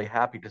really, really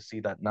happy to see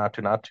that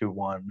Natu Natu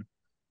won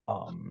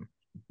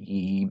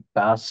the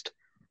best.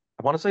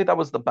 I want to say that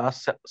was the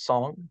best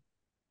song,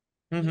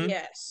 Mm-hmm.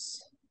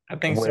 Yes. I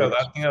think so. I which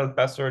think that was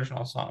best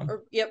original song.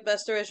 Or, yep,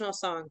 best original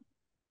song.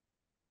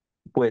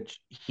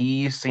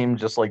 he seemed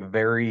just like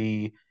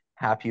very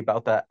happy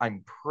about that.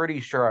 I'm pretty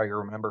sure I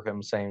remember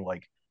him saying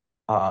like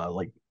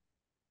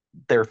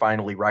they're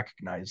finally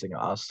recognizing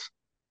us.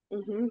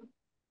 Mm-hmm.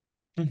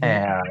 Mm-hmm.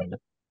 And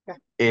Yeah.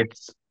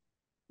 it's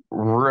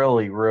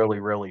really, really,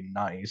 really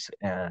nice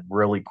and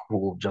really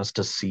cool just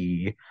to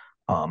see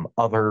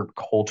other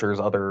cultures,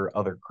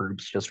 other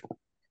groups just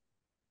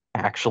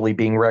actually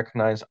being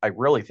recognized. I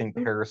really think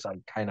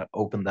Parasite kind of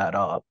opened that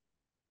up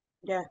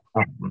Yeah.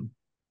 um,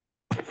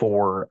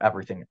 for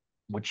everything,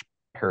 which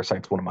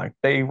Parasite's one of my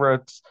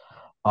favorites.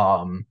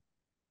 Um,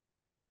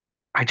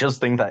 I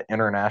just think that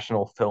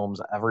international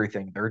films,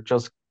 everything, they're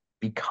just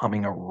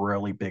becoming a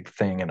really big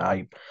thing, and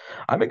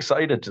I'm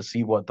excited to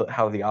see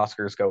how the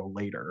Oscars go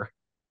later.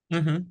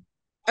 Mm-hmm.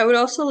 I would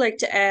also like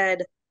to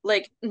add,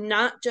 like,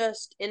 not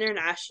just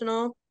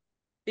international,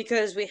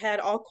 because we had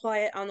All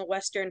Quiet on the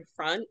Western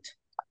Front,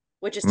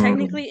 which is Mm,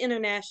 technically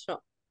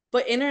international,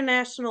 but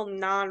international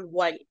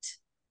non-white.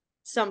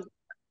 Some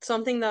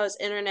something that was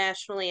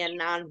internationally and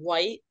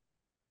non-white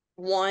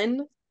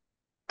won,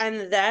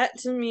 and that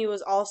to me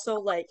was also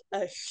like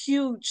a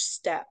huge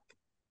step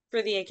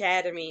for the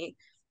Academy.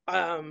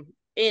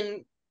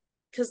 In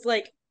because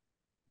like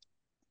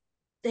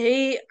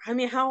I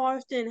mean, how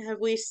often have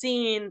we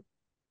seen,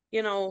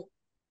 you know,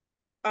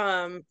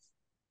 um,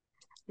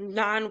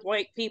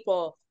 non-white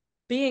people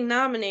being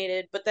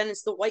nominated, but then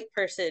it's the white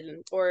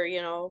person or,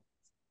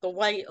 the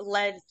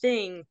white-led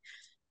thing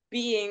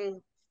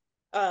being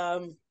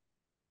um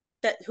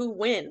that who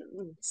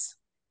wins.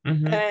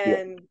 Mm-hmm. yeah.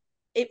 And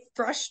it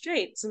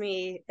frustrates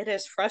me. It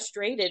has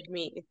frustrated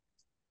me.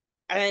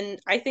 And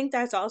I think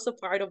that's also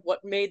part of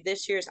what made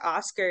this year's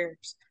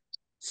Oscars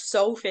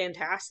so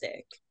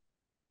fantastic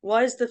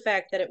was the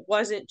fact that it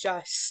wasn't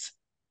just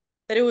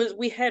that it was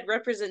we had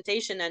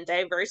representation and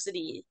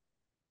diversity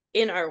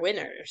in our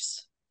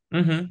winners.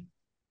 Mm-hmm.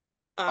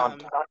 On Um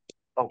top,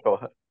 oh, go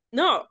ahead.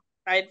 no,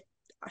 I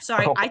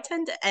sorry, Oh, I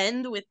tend to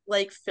end with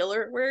like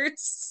filler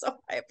words, so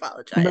I no,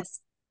 apologize.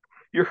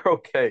 you're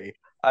okay.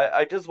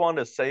 I just want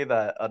to say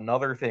that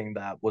another thing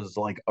that was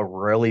like a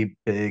really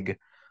big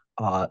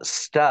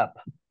step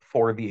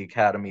for the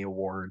Academy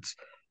Awards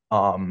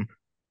um,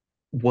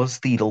 was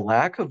the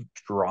lack of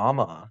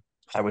drama,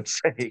 I would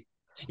say. I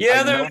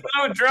Yeah, there know was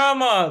no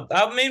drama.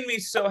 That made me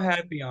so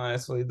happy,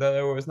 honestly, that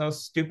there was no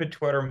stupid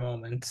Twitter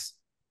moments.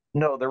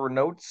 No, there were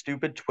no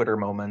stupid Twitter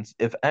moments.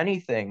 If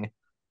anything,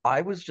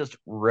 I was just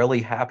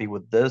really happy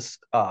with this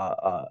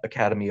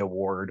Academy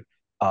Award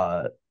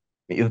uh,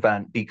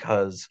 event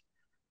because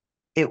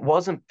it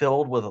wasn't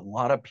filled with a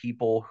lot of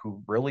people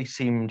who really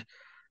seemed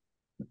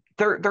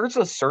there's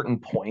a certain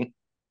point,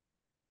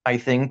 I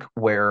think,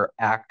 where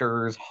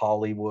actors,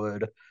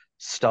 Hollywood,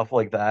 stuff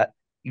like that,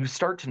 you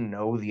start to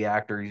know the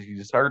actors,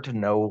 you start to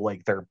know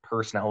like their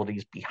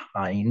personalities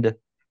behind,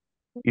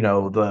 you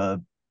know,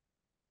 the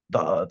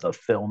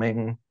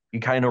filming. You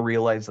kind of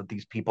realize that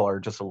these people are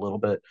just a little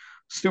bit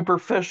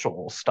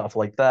superficial, stuff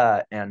like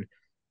that. And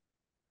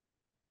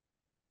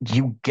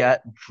you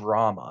get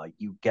drama,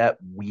 you get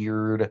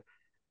weird,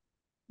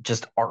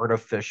 just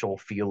artificial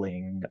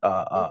feeling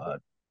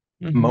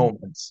Mm-hmm.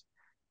 moments.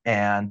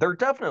 And there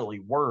definitely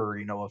were,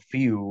 a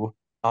few.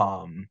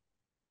 Um,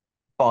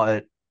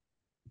 but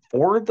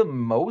for the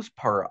most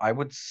part, I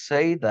would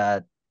say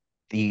that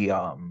the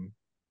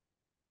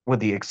with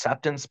the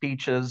acceptance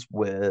speeches,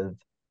 with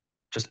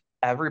just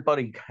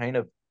everybody kind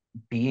of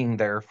being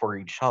there for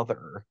each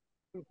other,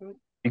 Mhm.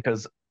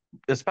 because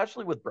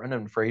especially with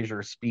Brendan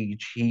Fraser's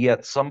speech, he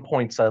at some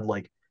point said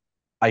like,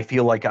 I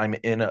feel like I'm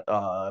in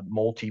a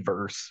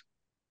multiverse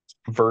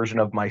version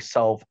of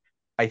myself.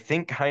 I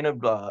think kind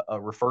of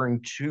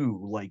referring to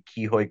like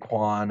Kihoi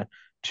Kwan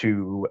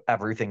to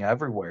Everything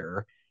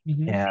Everywhere,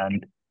 Mm-hmm.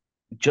 and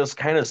just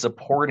kind of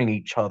supporting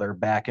each other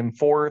back and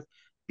forth,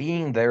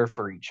 being there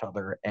for each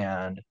other.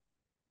 And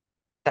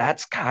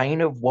that's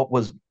kind of what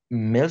was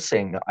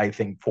missing, I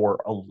think,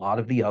 for a lot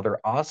of the other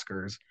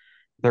Oscars.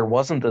 There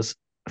wasn't this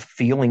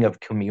feeling of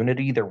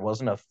community, there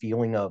wasn't a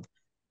feeling of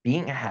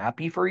being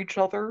happy for each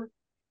other.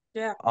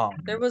 Yeah,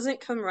 there Um,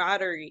 wasn't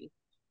camaraderie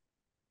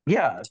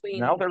yeah, between,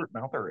 now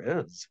there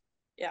is.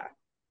 yeah.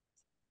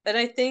 And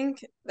I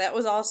think that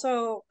was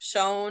also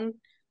shown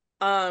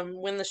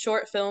when the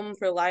short film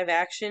for live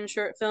action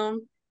short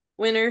film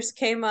winners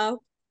came up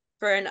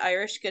for an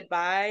Irish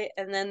goodbye,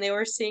 and then they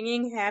were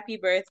singing happy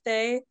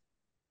birthday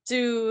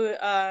to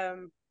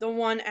the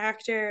one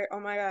actor, oh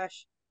my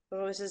gosh,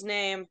 what was his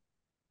name?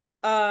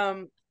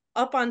 Um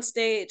up on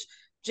stage,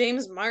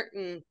 James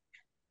Martin,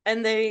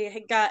 and they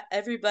had got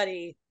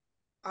everybody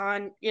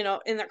on,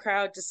 in the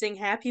crowd to sing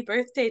happy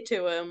birthday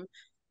to him.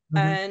 Hmm.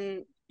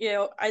 And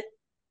I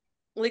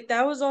like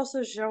that was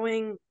also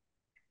showing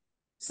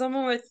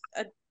someone with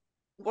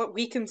what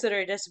we consider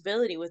a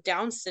disability with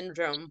Down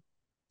syndrome,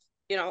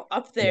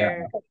 up Yeah.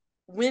 there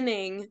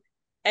winning,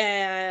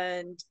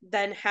 and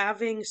then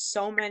having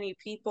so many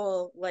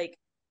people like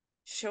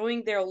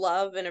showing their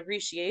love and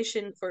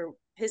appreciation for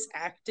his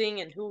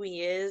acting and who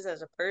he is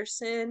as a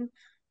person,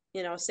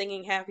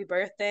 singing happy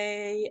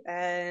birthday.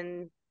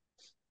 And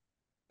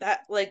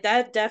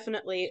that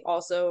definitely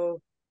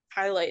also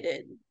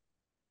highlighted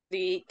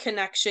the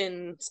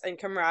connections and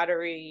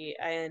camaraderie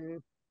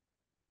and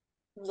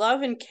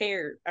love and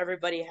care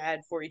everybody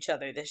had for each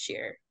other this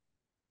year.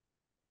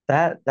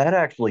 That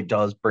actually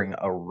does bring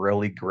a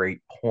really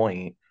great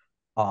point.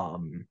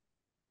 Um,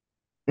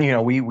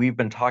 we've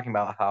been talking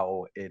about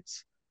how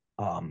it's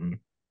um,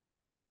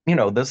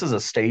 this is a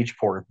stage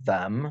for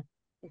them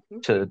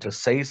Mhm. to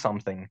say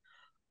something.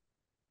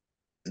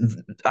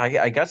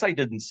 I guess I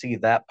didn't see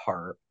that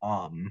part,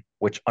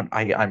 which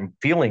I'm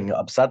feeling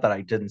upset that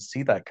I didn't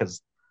see that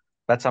because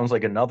that sounds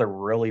like another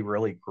really,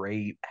 really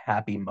great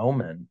happy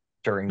moment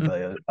during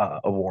the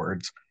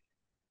awards.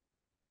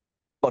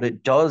 But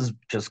it does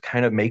just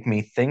kind of make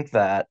me think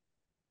that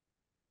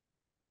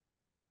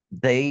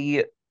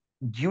they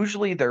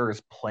usually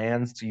there's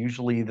plans,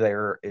 usually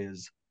there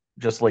is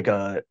just like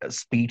a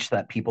speech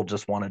that people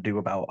just want to do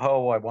about,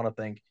 oh, I want to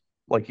thank,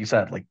 like you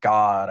said, like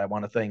God, I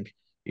want to thank,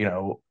 you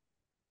know,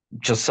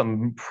 just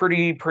some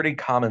pretty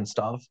common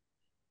stuff.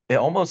 It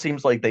almost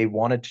seems like they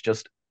wanted to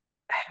just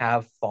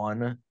have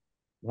fun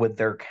with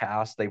their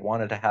cast. They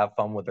wanted to have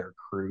fun with their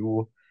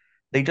crew.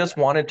 They just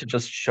wanted to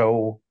just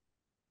show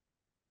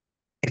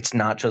it's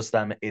not just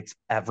them, it's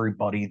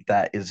everybody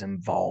that is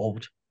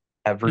involved,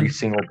 every Hmm.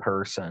 single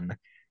person.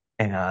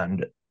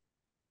 And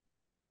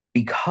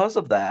because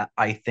of that,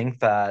 I think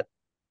that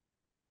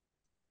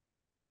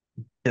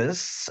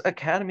this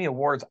Academy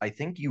Awards, I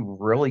think you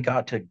really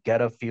got to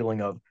get a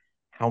feeling of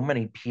how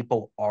many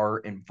people are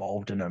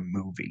involved in a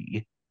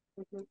movie.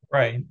 Mhm.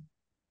 Right.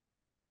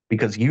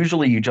 Because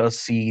usually you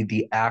just see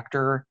the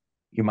actor,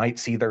 you might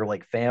see their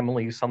like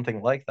family,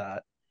 something like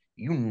that.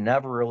 You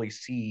never really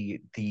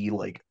see the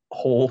like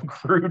whole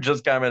crew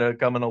just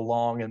coming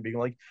along and being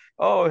like,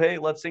 "Oh, hey,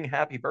 let's sing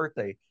happy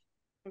birthday."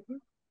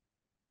 Mhm.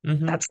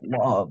 Hmm. That's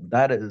love.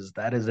 That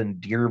is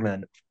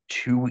endearment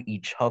to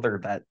each other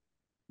that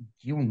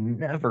you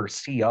never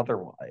see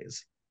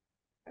otherwise.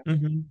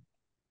 Hmm.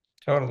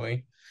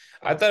 Totally.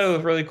 I thought it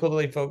was really cool that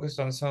they focused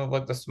on some of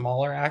like the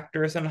smaller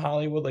actors in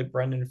Hollywood, like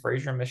Brendan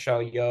Fraser,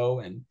 Michelle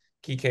Yeoh, and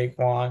Kike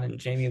Kwan and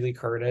Jamie Lee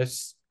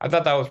Curtis. I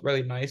thought that was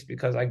really nice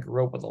because I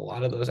grew up with a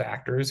lot of those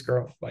actors,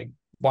 grow up like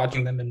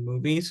watching them in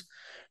movies.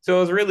 So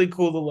it was really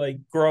cool to like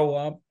grow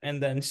up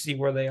and then see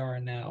where they are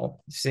now,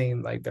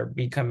 seeing like they're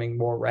becoming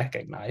more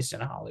recognized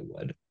in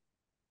Hollywood.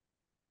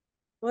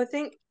 Well, I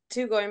think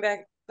too, going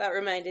back, that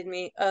reminded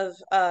me of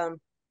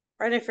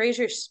Brendan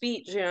Fraser's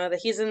speech, that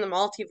he's in the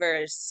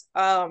multiverse.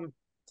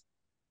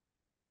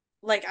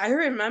 Like I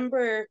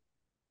remember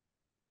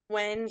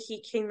when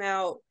he came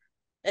out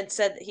and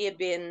said that he had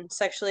been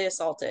sexually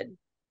assaulted,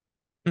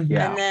 Hmm. and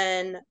Yeah.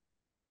 then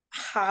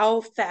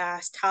how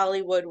fast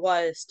Hollywood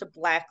was to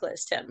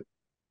blacklist him.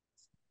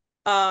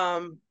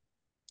 Um,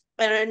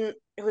 and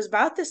it was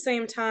about the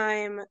same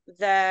time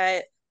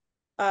that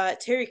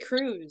Terry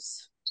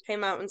Crews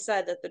came out and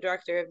said that the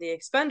director of The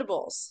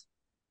Expendables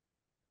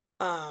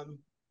um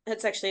had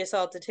sexually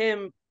assaulted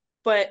him.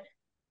 But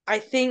I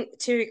think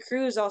Terry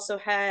Crews also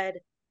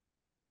had,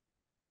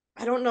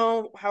 I don't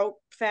know how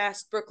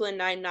fast Brooklyn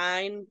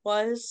Nine-Nine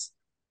was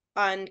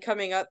on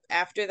coming up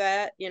after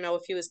that,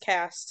 if he was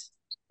cast,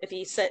 if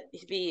he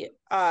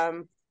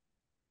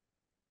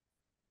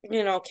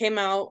came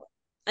out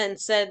and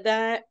said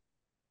that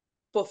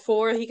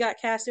before he got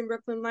cast in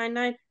Brooklyn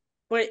Nine-Nine.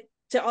 But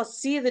to I'll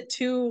see the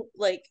two,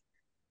 like,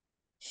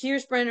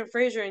 here's Brendan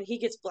Fraser and he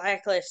gets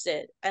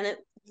blacklisted, and it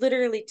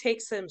literally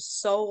takes him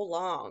so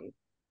long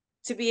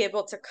to be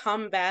able to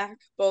come back,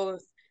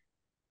 both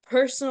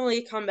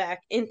personally come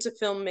back into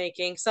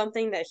filmmaking,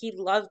 something that he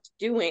loved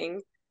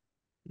doing,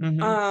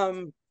 Hmm.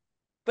 um,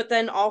 but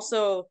then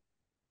also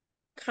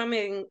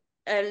coming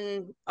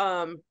and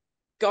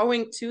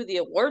going to the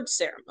awards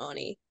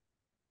ceremony.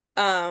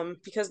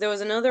 Because there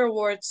was another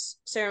awards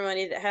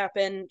ceremony that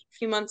happened a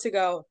few months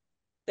ago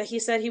that he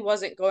said he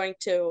wasn't going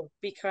to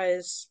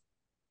because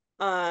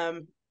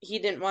he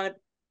didn't want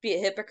to be a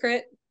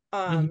hypocrite,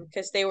 Hmm.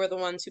 because they were the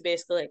ones who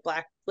basically like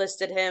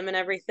blacklisted him and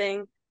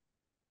everything.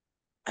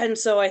 And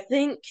so I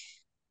think,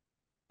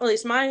 at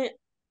least my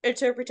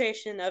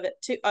interpretation of it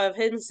too, of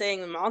him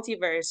saying the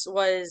multiverse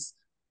was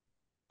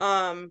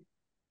um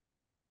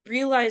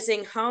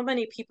realizing how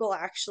many people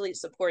actually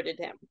supported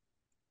him.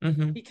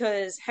 Mm-hmm.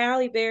 Because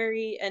Halle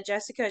Berry and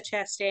Jessica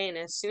Chastain,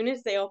 as soon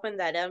as they opened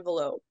that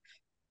envelope,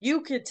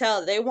 you could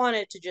tell they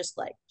wanted to just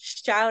like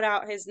shout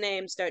out his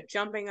name, start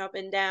jumping up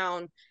and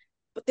down.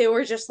 But they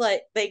were just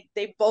like they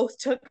both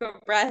took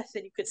a breath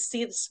and you could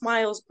see the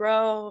smiles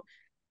grow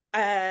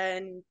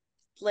and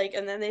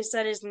and then they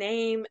said his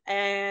name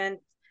and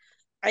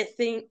I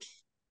think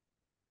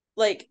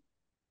like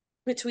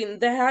between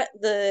that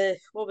the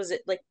what was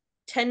it like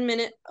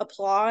 10-minute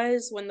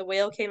applause when the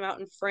whale came out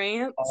in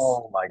France,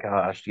 Oh my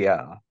gosh,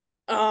 yeah.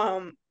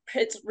 um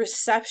its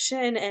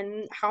reception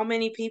and how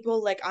many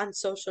people like on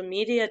social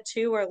media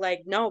too are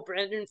like, no,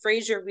 Brendan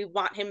Fraser, we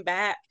want him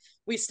back,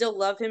 we still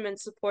love him and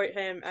support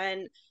him.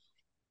 And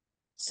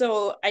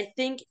so I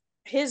think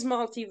his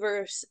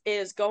multiverse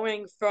is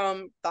going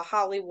from the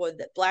Hollywood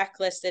that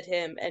blacklisted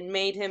him and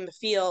made him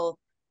feel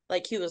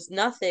like he was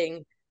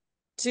nothing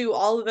to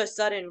all of a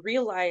sudden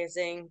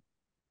realizing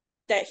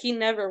that he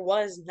never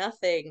was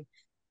nothing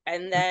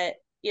and that,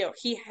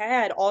 he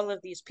had all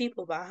of these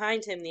people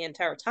behind him the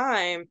entire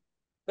time,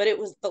 but it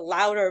was the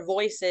louder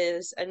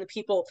voices and the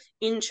people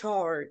in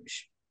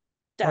charge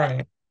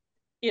that,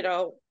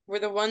 Right. were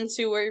the ones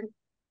who were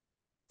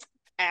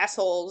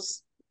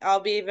assholes. I'll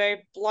be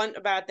very blunt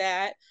about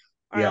that.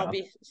 And I'll Yeah.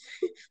 be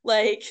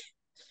like,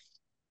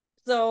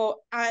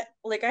 so I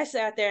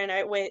sat there and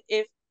I went,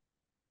 if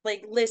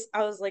listen,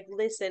 I was like,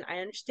 listen, I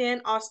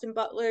understand Austin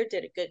Butler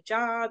did a good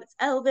job. It's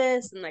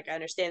Elvis, and I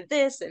understand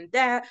this and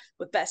that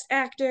with Best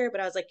Actor, but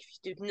I was like, if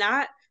you do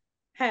not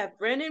have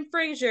Brendan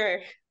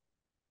Fraser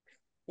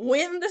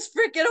win this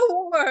freaking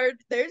award,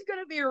 there's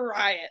gonna be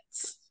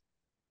riots.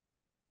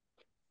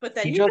 But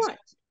then He he just won.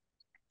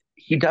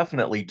 he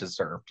definitely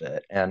deserved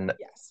it. And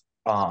Yes.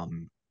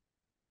 um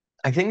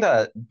I think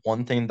that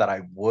one thing that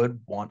I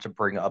would want to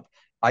bring up,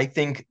 I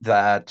think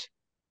that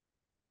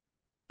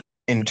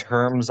in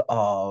terms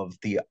of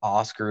the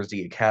Oscars,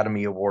 the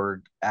Academy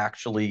Award,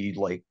 actually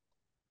like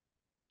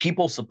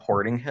people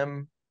supporting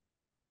him,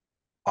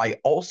 I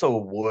also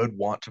would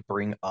want to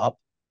bring up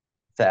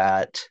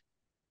that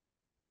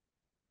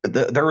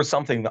there was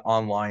something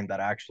online that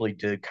actually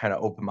did kind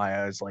of open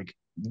my eyes like,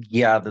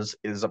 yeah, this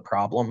is a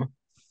problem.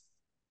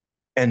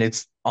 And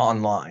it's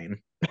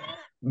online.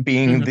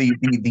 Being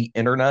Mm-hmm. the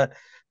internet,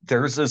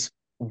 there's this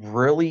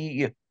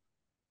really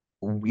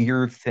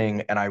weird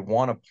thing, and I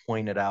want to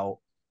point it out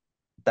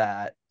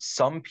that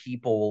some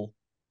people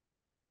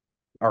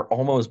are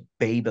almost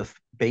babyfying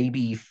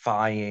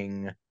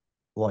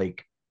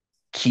like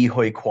Ki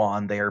Hoi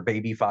Kwan. They are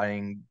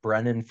babyfying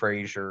Brendan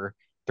Fraser.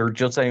 They're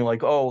just saying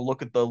like, "Oh,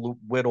 look at the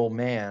little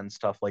man,"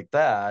 stuff like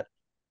that.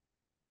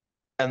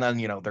 And then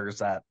there's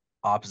that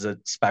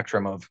opposite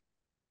spectrum of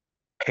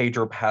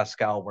Pedro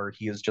Pascal, where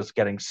he is just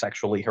getting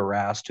sexually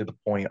harassed to the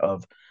point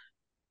of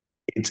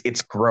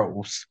it's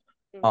gross,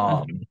 Mm-hmm.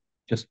 um, Mm-hmm.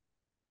 just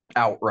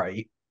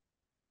outright.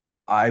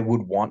 I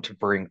would want to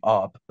bring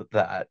up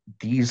that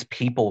these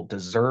people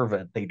deserve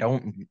it.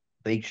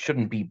 They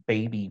shouldn't be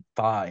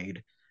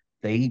babyfied.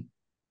 They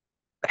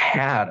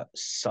had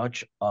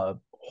such a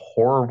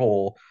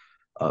horrible,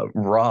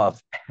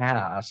 rough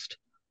past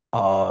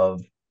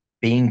of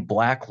being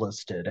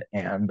blacklisted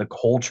and the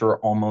culture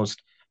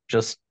almost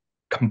just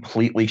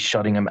completely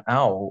shutting him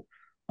out.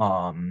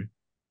 Um,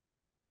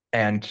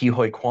 and Ki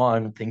Hoi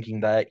Kwan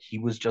thinking that he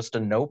was just a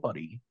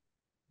nobody,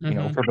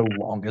 Mm-hmm. for the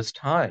longest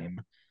time.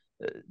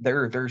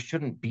 There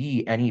shouldn't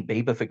be any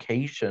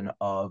babification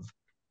of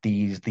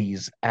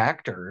these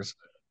actors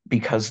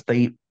because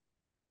they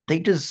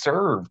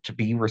deserve to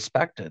be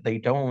respected. They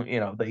don't,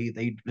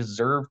 they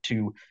deserve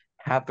to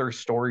have their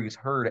stories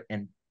heard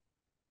and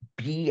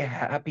be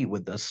happy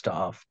with this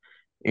stuff.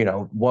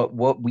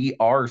 What we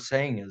are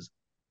saying is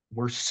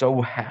we're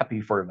so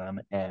happy for them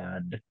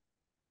and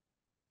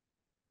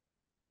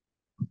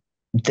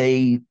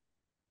they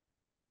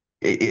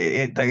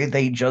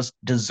they just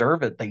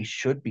deserve it. They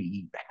should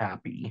be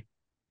happy.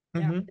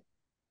 Yeah. Mm-hmm.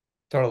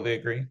 Totally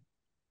agree.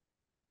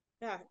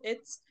 Yeah.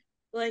 It's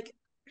like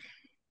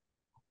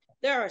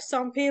there are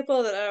some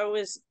people that I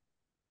was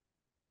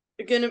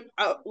gonna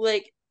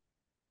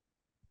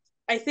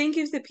I think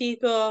if the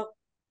people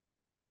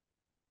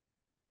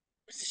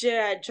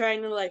shit,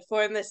 trying to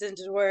form this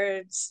into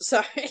words,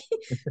 sorry.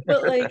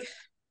 But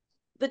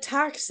the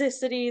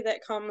toxicity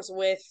that comes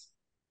with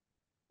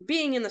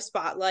being in the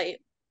spotlight.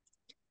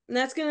 And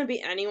that's gonna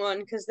be anyone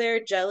because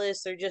they're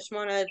jealous or just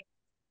wanna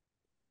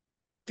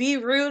be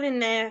rude and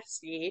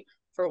nasty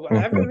for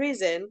whatever Mhm.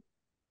 reason.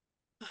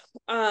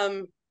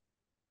 Um,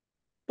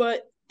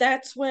 but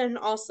that's when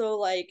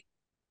also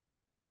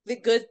the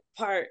good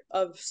part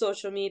of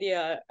social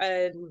media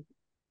and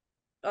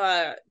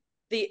uh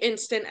the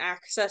instant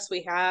access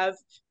we have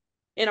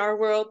in our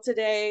world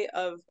today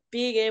of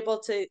being able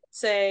to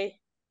say,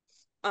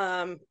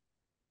 um,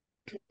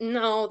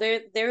 no,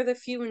 they're the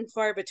few and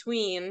far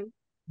between,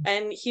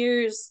 and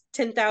here's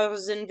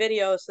 10,000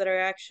 videos that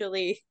are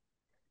actually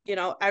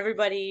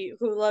everybody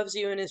who loves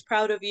you and is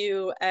proud of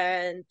you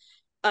and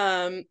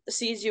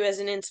sees you as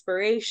an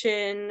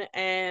inspiration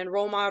and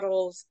role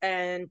models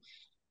and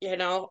you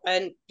know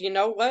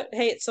what?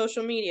 Hey, it's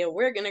social media.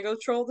 We're gonna go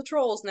troll the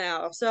trolls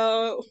now.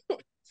 So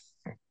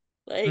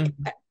like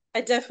Mhm.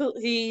 I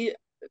definitely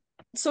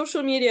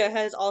social media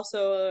has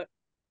also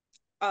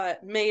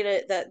made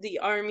it that the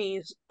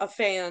armies of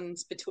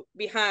fans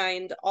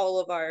behind all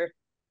of our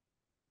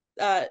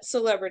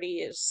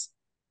celebrities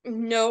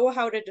know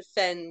how to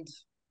defend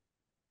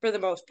for the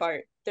most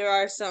part. There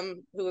are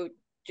some who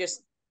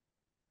just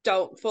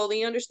don't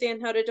fully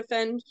understand how to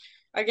defend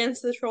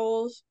against the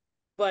trolls.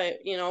 But,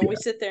 we Yeah.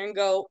 sit there and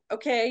go,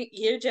 okay,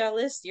 you're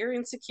jealous, you're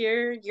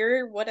insecure,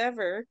 you're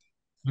whatever.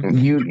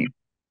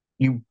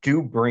 You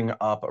do bring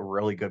up a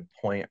really good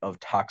point of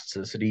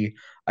toxicity.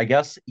 I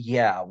guess,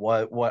 yeah,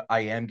 what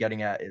I am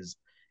getting at is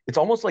it's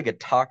almost like a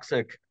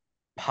toxic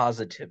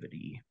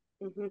positivity.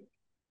 Hmm.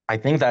 I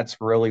think that's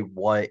really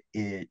what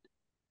it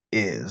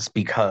is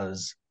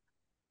because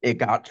it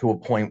got to a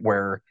point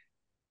where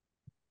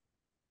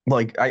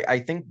like I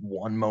think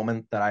one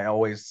moment that I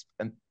always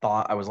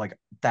thought I was like,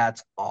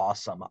 that's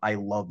awesome. I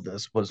love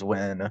this was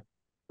when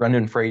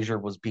Brendan Fraser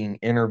was being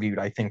interviewed,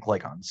 I think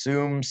like on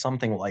Zoom,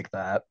 something like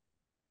that.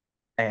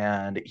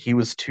 And he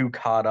was too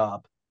caught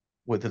up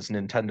with his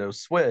Nintendo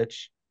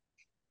Switch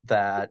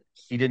that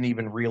he didn't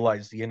even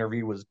realize the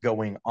interview was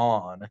going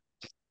on.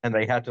 And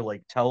they had to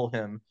like tell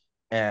him.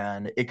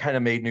 And it kind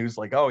of made news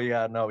like, oh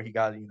yeah, no, he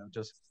got,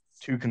 just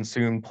too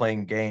consumed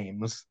playing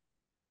games.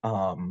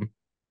 Um,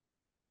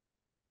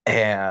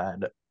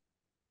 and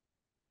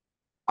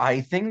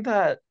I think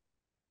that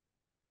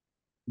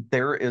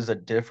there is a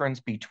difference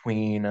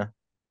between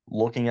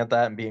looking at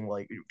that and being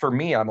like, for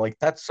me, I'm like,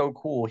 that's so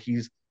cool.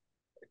 He's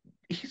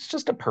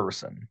just a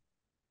person.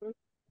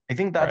 I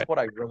think that's Right. what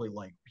I really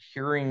like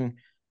hearing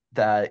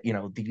that,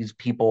 these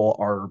people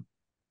are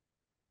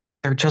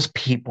they're just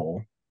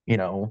people,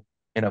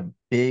 in a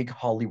big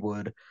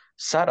Hollywood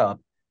setup.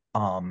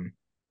 Um,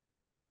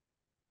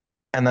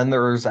 and then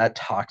there's that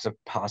toxic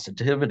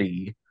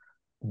positivity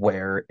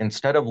where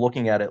instead of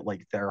looking at it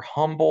like they're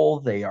humble,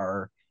 they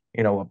are,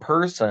 a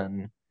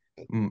person,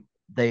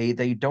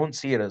 they don't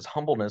see it as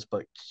humbleness,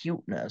 but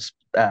cuteness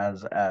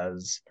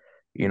as,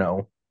 you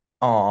know,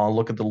 oh,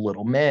 look at the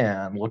little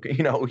man. Look,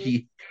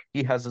 he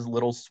has his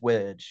little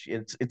switch.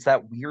 It's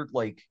that weird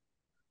like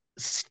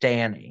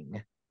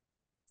standing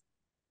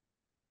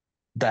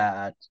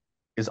that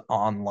is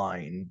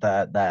online,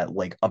 that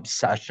like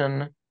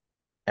obsession,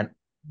 and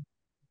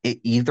it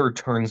either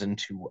turns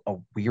into a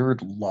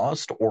weird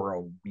lust or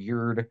a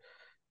weird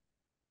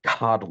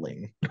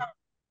coddling.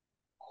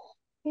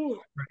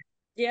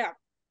 Yeah,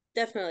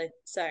 definitely.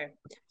 Sorry.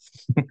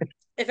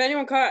 If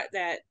anyone caught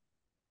that,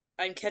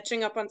 I'm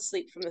catching up on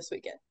sleep from this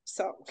weekend.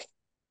 So,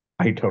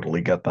 I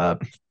totally get that.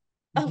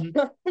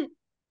 Mhm.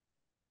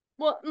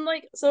 well,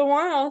 like, so I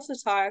want to also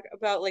talk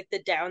about like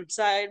the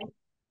downside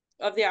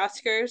of the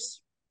Oscars.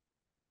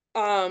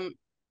 Um,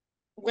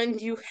 when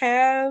you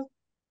have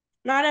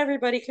not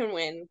everybody can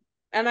win,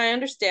 and I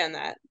understand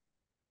that.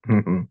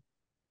 Mhm.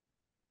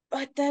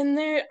 But then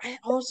I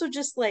also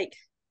just like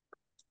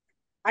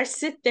I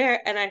sit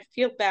there and I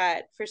feel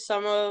bad for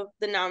some of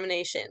the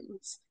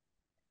nominations.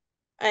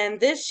 And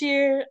this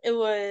year it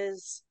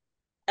was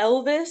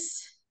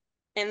Elvis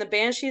and the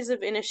Banshees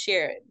of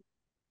Inisherin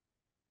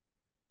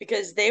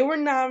because they were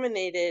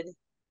nominated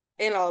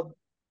in a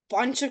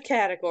bunch of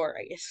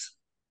categories.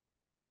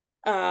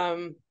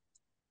 Um,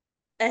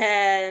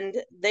 and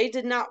they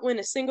did not win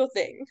a single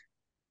thing.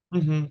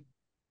 Mhm.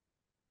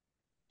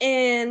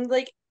 And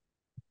like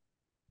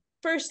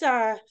first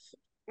off,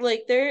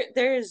 like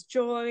there is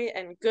joy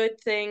and good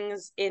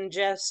things in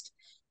just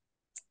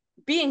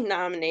being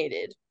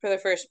nominated for the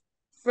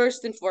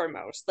first and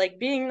foremost. Like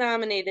being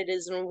nominated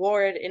is an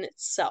award in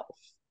itself.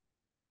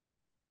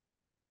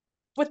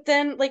 But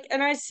then like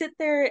and I sit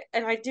there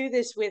and I do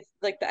this with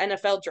like the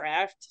NFL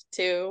draft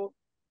too,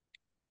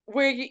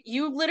 where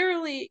you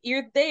literally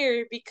you're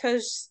there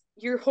because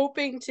you're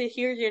hoping to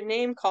hear your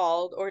name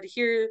called or to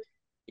hear,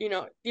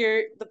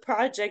 the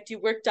project you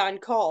worked on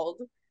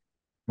called.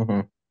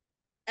 Mhm.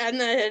 And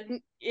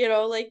then,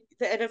 like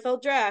the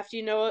NFL draft,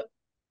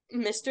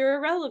 Mr.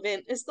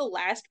 Irrelevant is the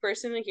last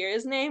person to hear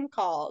his name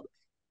called.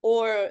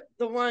 Or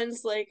the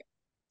ones like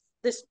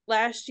this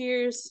last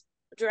year's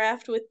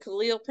draft with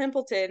Khalil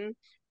Pimpleton.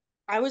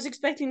 I was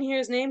expecting to hear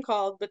his name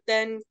called, but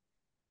then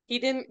he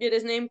didn't get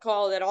his name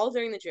called at all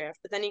during the draft.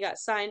 But then he got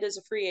signed as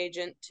a free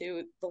agent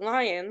to the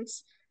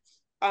Lions.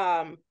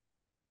 Um,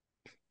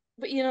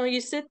 but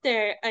you sit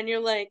there and you're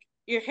like,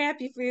 you're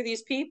happy for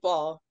these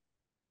people,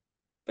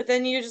 but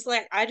then you're just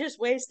like, I just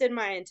wasted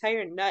my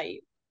entire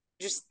night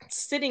just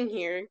sitting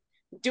here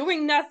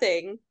doing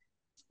nothing,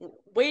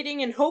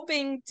 waiting and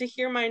hoping to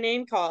hear my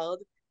name called,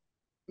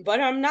 but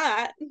I'm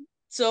not.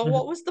 So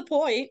what Mhm. was the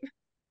point?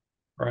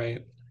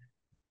 Right.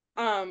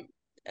 Um,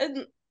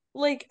 and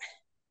like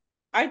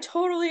I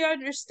totally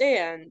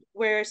understand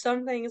where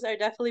some things are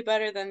definitely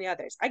better than the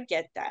others. I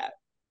get that.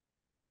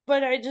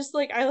 But I just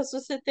like I also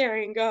sit there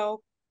and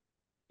go,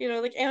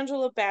 like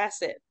Angela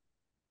Bassett,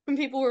 when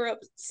people were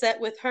upset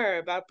with her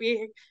about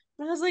being,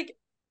 and I was like,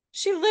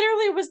 she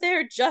literally was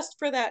there just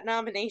for that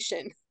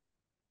nomination,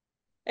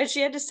 and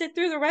she had to sit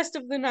through the rest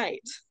of the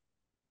night.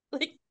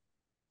 Like,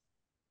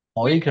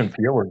 All you we, can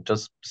feel is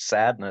just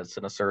sadness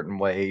in a certain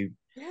way,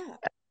 yeah,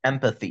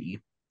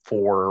 empathy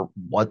for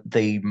what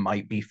they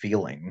might be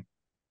feeling.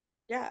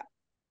 yeah.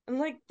 And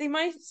like they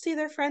might see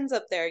their friends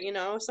up there,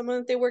 someone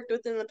that they worked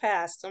with in the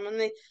past, someone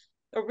they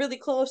are really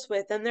close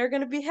with, and they're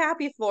gonna be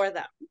happy for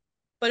them.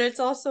 But it's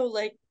also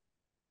like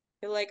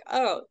you're like,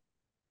 oh,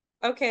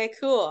 okay,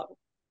 cool.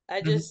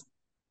 I Mhm. just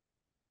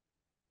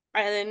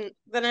and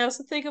then I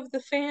also think of the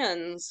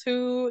fans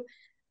who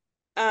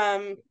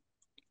um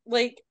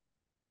like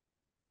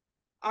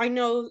I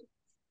know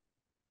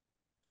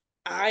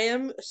I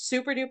am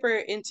super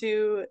duper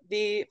into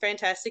the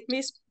Fantastic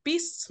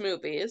Beasts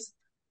movies,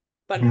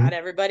 but Mhm. not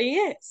everybody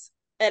is.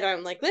 And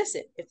I'm like,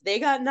 listen, if they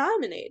got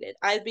nominated,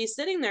 I'd be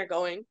sitting there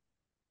going,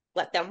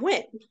 let them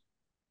win.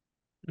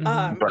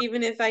 Mhm.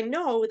 Even if I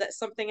know that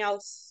something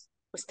else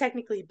was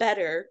technically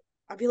better,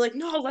 I'd be like,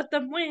 no, let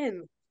them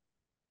win.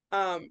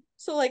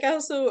 So like I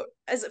also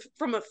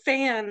from a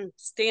fan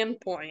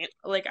standpoint,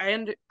 like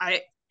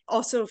I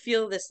also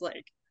feel this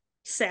like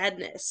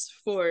sadness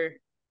for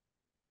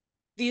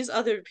these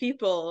other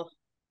people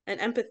and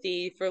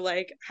empathy for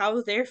like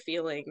how they're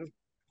feeling.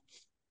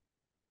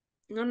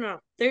 No, no.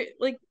 They're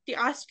like the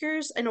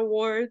Oscars and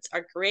awards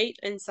are great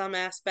in some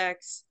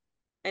aspects,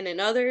 and in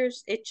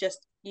others, it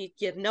just you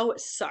know it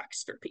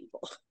sucks for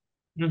people.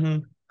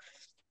 Mhm.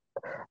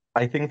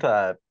 I think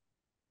that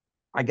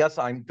I guess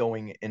I'm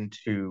going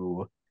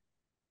into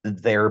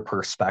their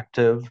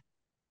perspective,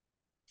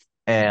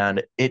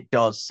 and it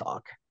does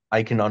suck.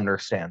 I can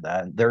understand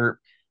that.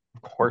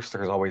 Of course,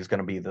 there's always going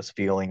to be this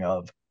feeling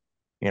of,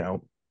 you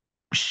know,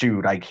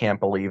 shoot, I can't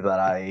believe that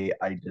I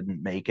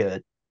didn't make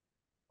it.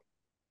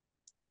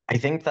 I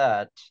think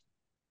that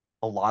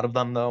a lot of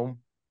them, though,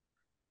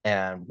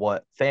 and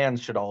what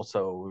fans should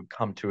also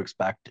come to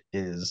expect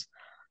is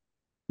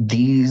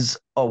these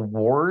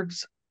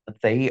awards,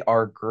 they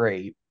are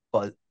great,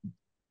 but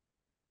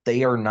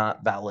they are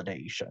not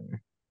validation.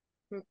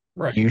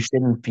 Right. You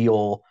shouldn't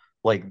feel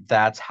like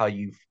that's how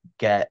you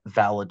get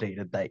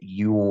validated that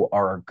you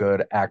are a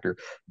good actor.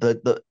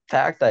 The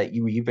fact that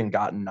you even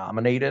got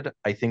nominated,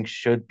 I think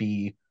should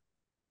be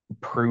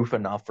proof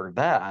enough for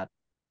that.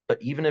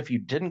 But even if you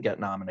didn't get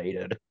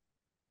nominated,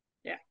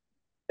 Yeah.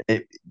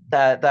 it,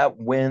 that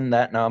win,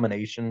 that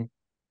nomination,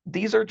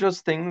 these are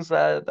just things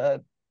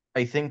that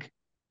I think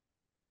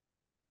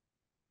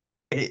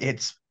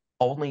it's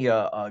only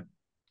a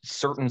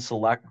certain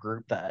select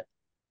group that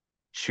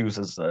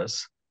chooses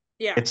this.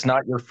 Yeah. It's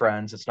not your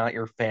friends, it's not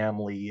your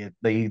family.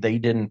 They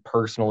didn't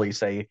personally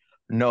say,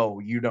 no,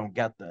 you don't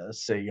get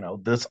this. Say,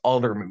 this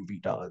other movie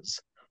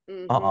does.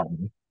 Mm-hmm.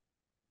 Um,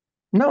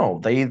 no,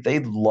 they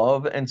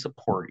love and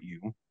support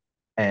you.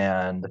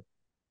 And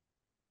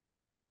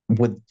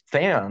with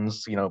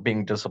fans,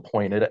 being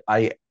disappointed,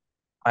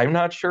 I'm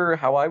not sure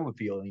how I would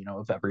feel,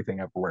 if Everything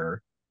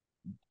Everywhere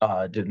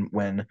didn't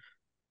win.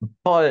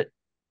 But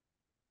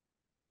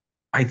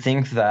I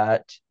think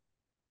that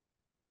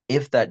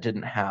if that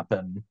didn't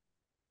happen,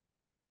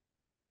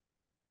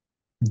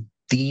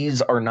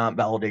 these are not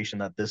validation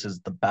that this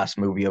is the best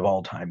movie of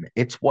all time.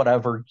 It's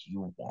whatever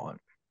you want.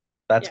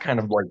 That's Yeah. kind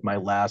of like my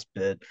last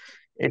bit.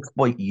 It's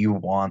what you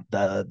want.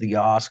 The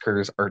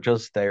Oscars are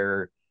just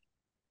there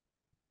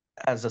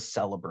as a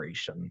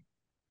celebration.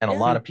 And a Yeah.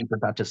 lot of people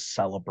got to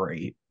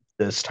celebrate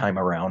this time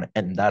around,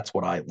 and that's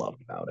what I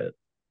loved about it.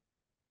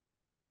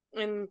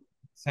 And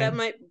that Same.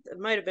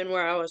 might have been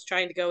where I was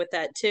trying to go with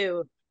that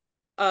too.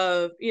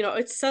 Of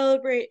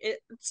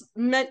it's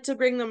meant to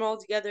bring them all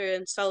together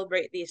and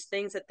celebrate these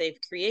things that they've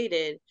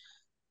created.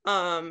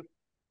 Um,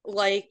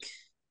 like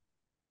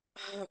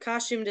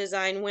costume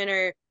design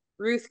winner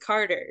Ruth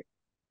Carter.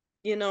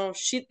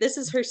 She this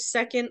is her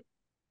second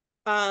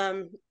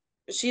um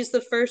she's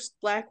the first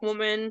black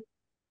woman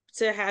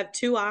to have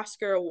two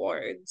Oscar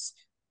awards.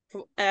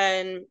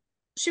 And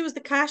she was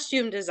the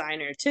costume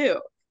designer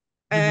too.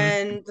 Mhm.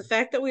 And the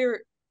fact that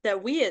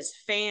we as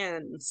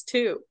fans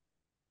too.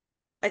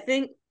 I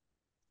think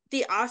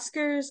the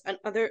Oscars and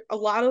a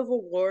lot of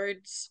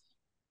awards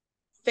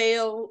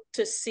fail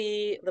to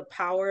see the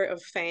power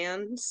of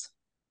fans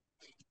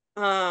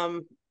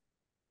um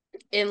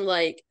in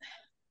like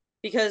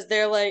because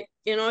they're like,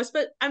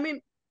 but I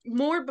mean,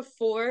 more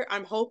before,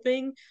 I'm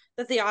hoping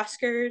that the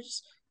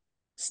Oscars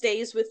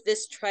stays with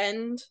this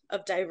trend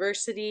of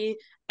diversity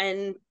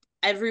and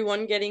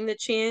everyone getting the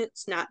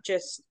chance, not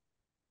just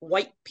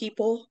white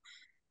people.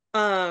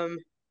 Um,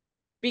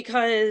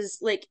 because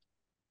like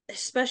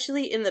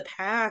especially in the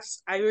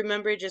past, I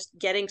remember just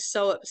getting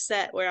so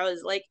upset where I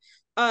was like,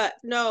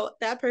 no,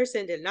 that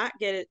person did not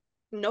get it.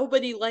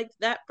 Nobody liked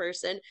that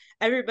person.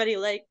 Everybody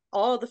liked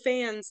all the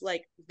fans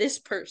like this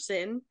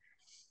person.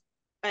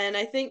 And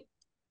I think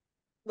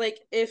like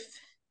if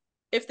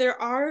there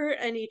are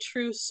any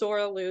true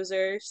sore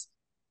losers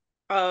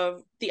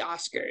of the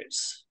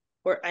Oscars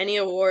or any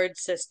award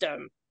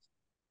system,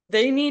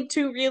 they need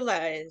to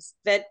realize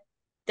that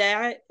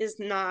that is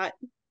not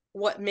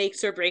what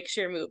makes or breaks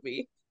your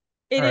movie.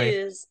 It Right.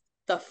 is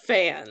the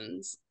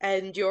fans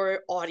and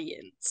your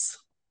audience.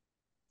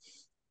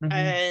 Mhm.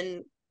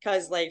 And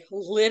because, like,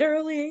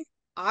 literally,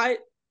 I,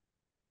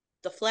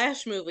 the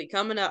Flash movie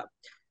coming up,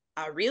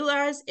 I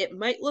realize it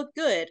might look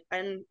good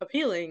and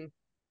appealing,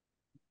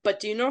 but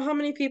do you know how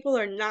many people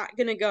are not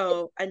going to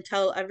go and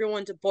tell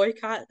everyone to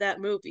boycott that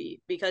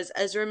movie because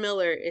Ezra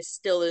Miller is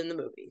still in the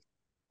movie?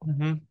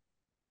 Mhm.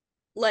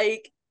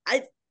 Like,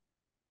 I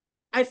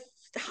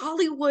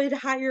Hollywood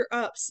higher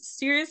ups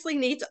seriously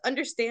need to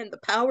understand the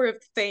power of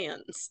the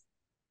fans.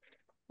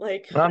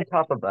 Like, And on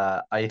top of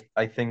that, I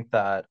think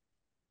that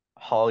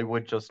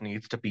Hollywood just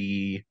needs to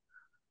be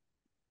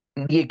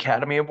the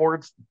Academy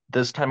Awards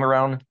this time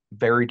around,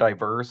 very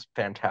diverse,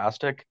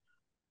 fantastic.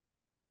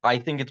 I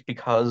think it's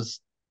because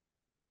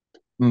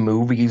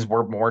movies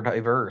were more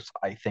diverse.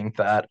 I think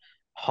that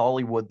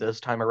Hollywood this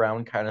time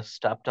around kind of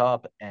stepped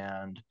up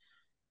and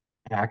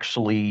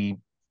actually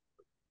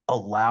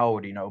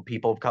allowed,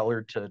 people of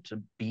color to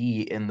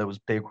be in those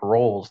big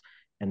roles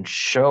and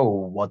show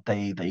what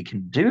they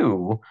can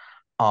do.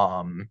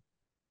 Um,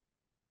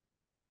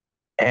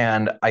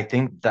 and I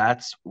think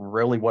that's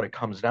really what it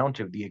comes down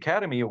to. The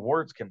Academy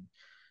Awards can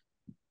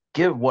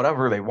give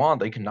whatever they want.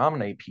 They can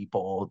nominate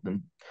people.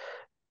 And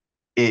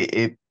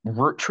it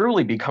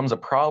truly becomes a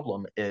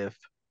problem if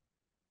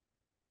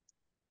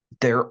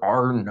there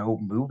are no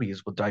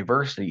movies with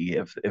diversity.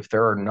 If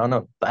there are none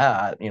of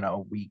that,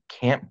 we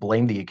can't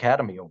blame the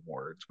Academy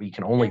Awards. We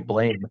can only yeah,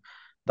 blame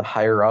the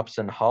higher ups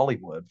in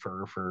Hollywood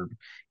for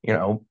you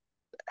know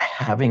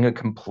having a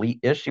complete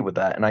issue with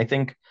that. And I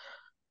think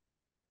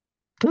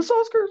this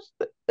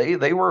Oscars,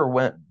 they were a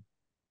win.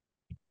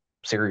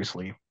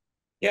 Seriously,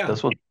 Yeah,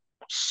 this was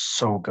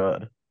so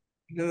good.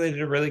 they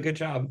did a really good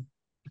job.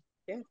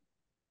 yeah.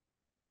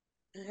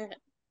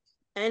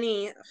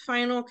 Any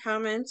final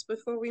comments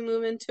before we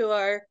move into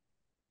our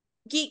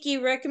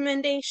geeky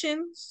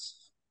recommendations?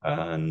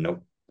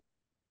 Nope.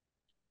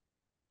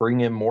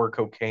 Bring in more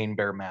Cocaine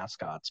Bear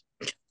mascots.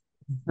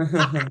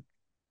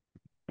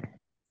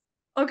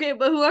 Okay,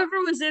 but whoever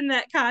was in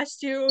that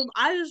costume,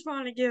 I just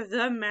want to give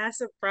them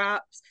massive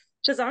props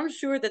because I'm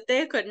sure that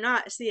they could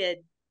not see a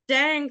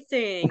dang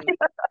thing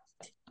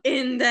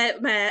in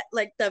that mat,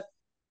 like the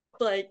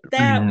like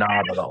that,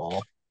 Not at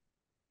all.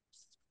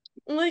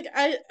 like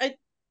I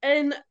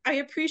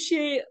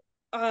appreciate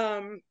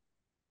um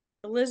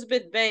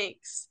Elizabeth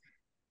Banks,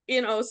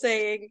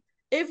 saying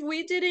if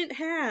we didn't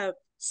have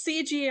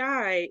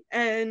CGI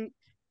and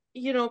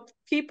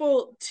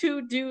people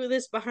to do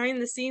this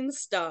behind the scenes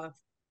stuff,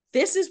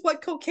 this is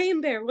what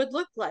Cocaine Bear would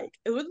look like.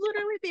 It would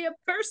literally be a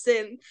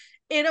person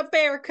in a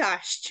bear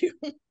costume.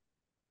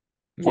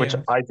 Which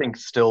Yeah. I think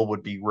still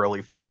would be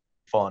really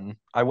fun.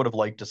 I would have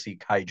liked to see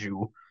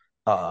Kaiju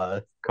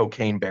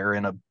Cocaine Bear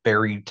in a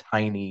very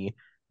tiny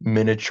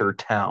miniature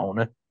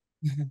town.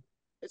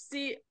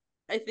 See,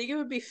 I think it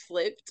would be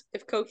flipped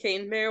if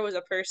Cocaine Bear was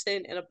a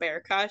person in a bear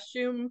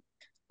costume.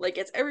 Like,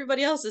 it's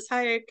everybody else is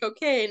hired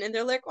cocaine, and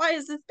they're like, "Why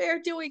is this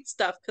bear doing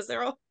stuff?" Because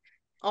they're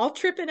all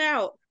tripping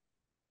out.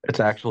 It's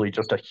actually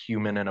just a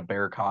human in a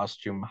bear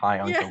costume high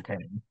on Yeah.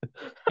 cocaine.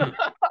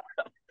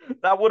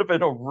 That would have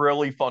been a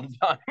really fun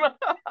time. All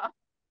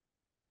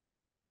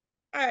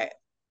right.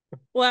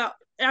 Well,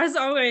 as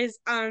always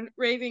on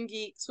Raving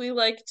Geeks, we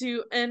like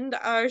to end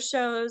our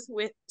shows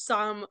with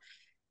some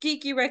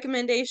geeky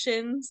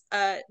recommendations.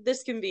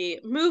 This can be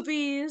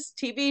movies,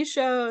 TV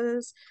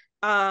shows,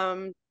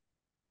 um,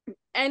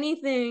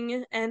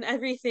 anything and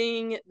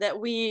everything that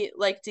we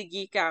like to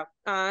geek out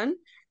on.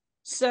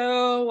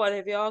 So, what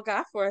have y'all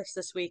got for us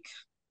this week?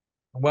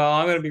 Well,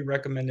 I'm going to be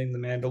recommending The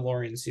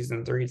Mandalorian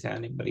season 3 to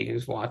anybody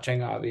who's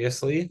watching,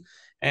 obviously,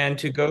 and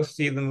to go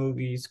see the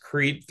movies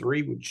Creed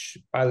 3, which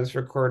by this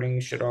recording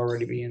should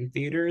already be in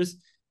theaters,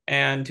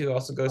 and to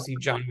also go see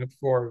John Wick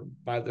 4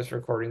 by this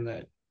recording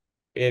that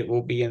it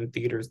will be in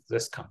theaters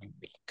this coming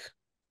week.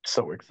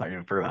 So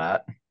excited for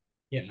that.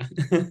 Yeah.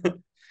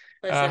 Listen,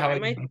 How I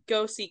about might you?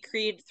 go see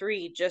Creed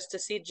 3 just to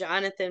see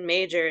Jonathan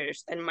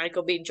Majors and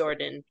Michael B.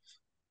 Jordan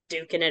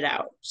duking it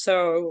out.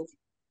 So,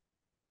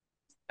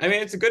 I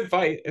mean, it's a good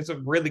fight. It's a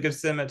really good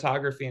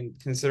cinematography, and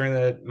considering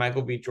that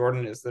Michael B.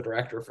 Jordan is the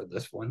director for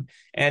this one,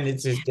 and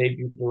it's his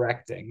debut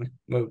directing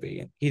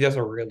movie, he does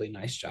a really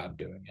nice job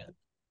doing it.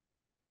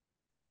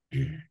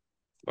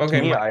 To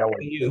Okay, me, Mike, I always,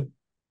 you.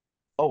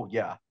 oh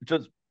yeah,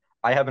 just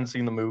I haven't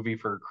seen the movie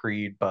for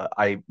Creed, but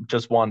I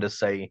just wanted to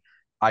say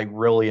I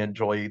really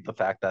enjoy the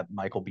fact that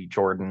Michael B.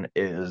 Jordan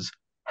is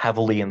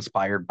heavily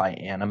inspired by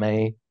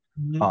anime.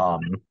 Mhm.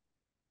 Um,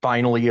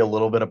 Finally a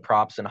little bit of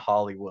props in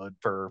Hollywood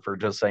for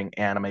just saying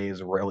anime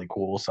is really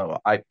cool. So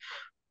I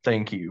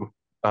thank you,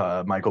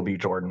 Michael B.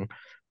 Jordan.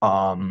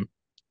 Um,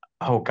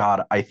 oh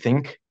God, I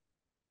think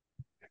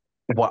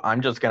what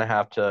I'm just gonna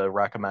have to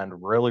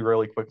recommend really,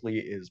 really quickly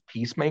is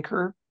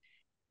Peacemaker.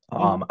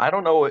 Mhm. I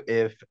don't know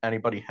if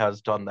anybody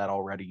has done that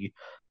already.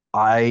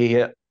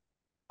 I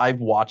I've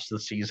watched the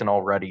season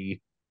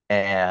already,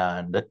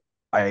 and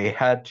I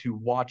had to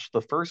watch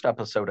the first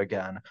episode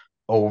again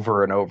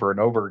over and over and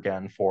over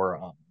again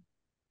for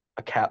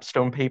a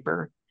capstone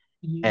paper,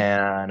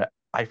 and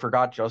I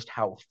forgot just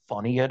how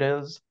funny it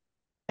is.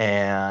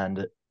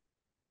 And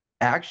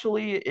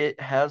actually, it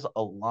has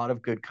a lot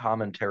of good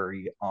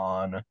commentary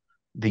on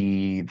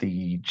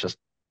the just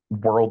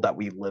world that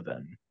we live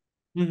in.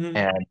 Mhm.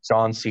 And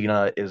John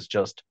Cena is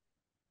just,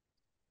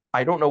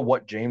 I don't know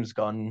what James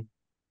Gunn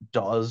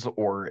does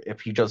or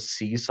if he just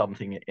sees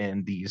something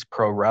in these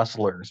pro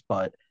wrestlers,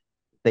 but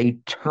they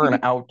turn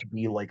out to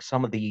be like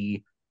some of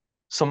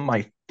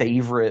my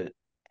favorite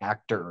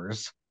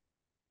actors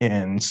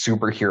in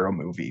superhero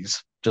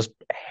movies, just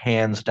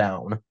hands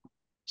down.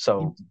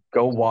 So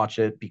go watch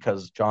it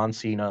because John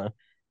Cena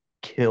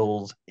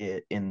kills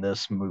it in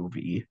this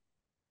movie,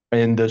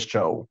 in this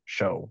show.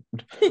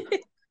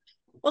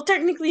 Well,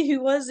 technically, he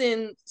was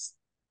in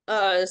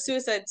the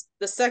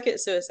second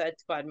Suicide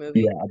Squad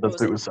movie. Yeah, the What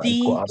was it? Suicide The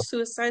Squad.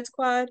 Suicide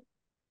Squad.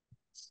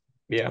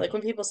 Yeah. Like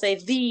when people say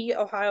the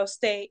Ohio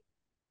State.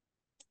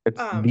 It's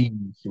Um, the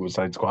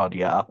Suicide Squad,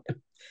 yeah.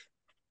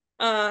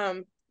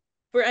 um,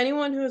 for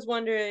anyone who's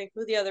wondering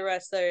who the other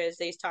wrestler is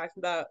that he's talking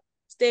about,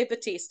 it's Dave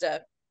Batista.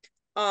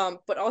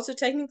 But also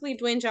technically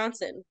Dwayne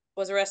Johnson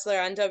was a wrestler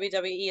on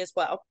WWE as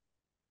well.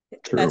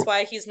 That's True.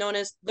 why he's known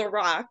as The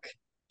Rock.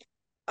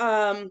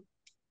 Um,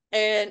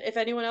 and if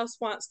anyone else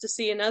wants to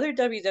see another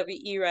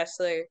WWE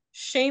wrestler,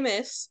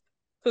 Sheamus,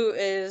 who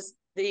is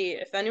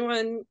if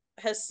anyone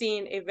has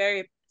seen a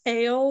very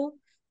pale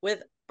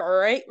with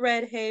bright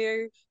red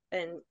hair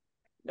and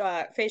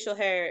facial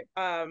hair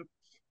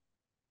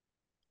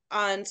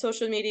on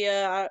social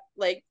media,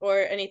 like or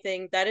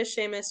anything, that is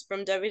Sheamus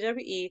from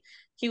WWE.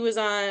 He was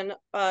on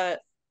the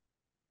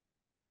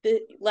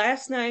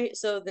last night,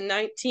 so the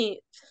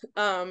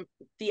 19th,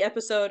 the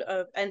episode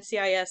of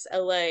NCIS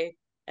LA,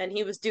 and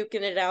he was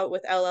duking it out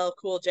with LL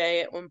Cool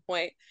J at one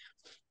point.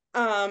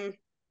 Um,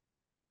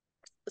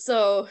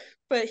 so,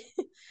 but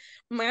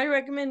my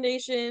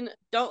recommendation,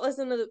 don't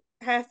listen to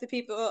half the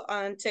people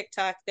on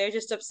TikTok. They're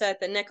just upset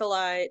that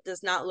Nikolai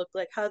does not look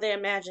like how they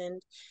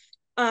imagined.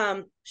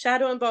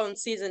 Shadow and Bone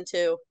season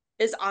 2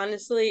 is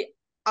honestly,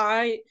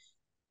 I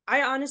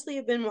I honestly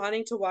have been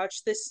wanting to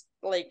watch this,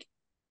 like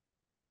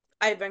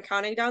I've been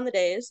counting down the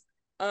days.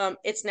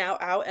 It's now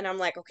out, and I'm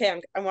like, okay,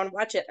 I want to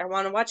watch it. I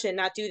want to watch it,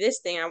 not do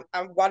this thing.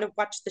 I want to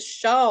watch the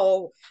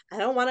show. I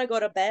don't want to go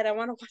to bed. I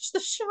want to watch the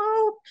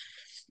show.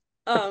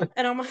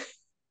 And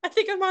I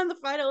think I'm on the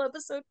final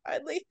episode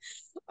finally.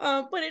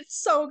 But it's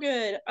so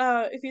good.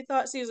 If you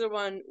thought season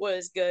 1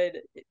 was good,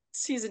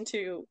 season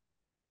 2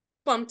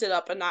 bumped it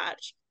up a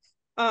notch.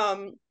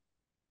 Um,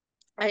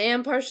 I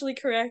am partially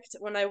correct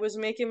when I was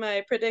making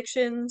my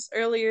predictions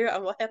earlier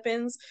on what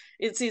happens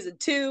in season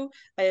 2.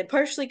 I am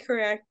partially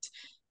correct,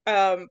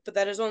 but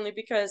that is only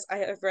because I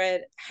have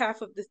read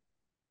half of the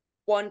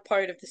one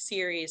part of the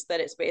series that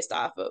it's based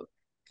off of,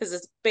 because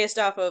it's based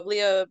off of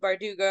Leah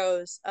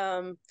Bardugo's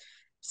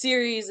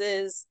series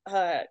is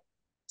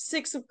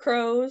Six of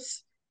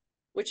Crows,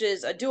 which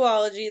is a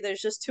duology.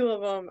 There's just two of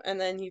them, and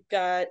then you've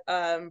got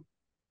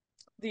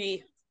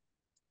the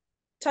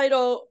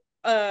title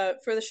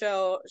for the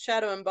show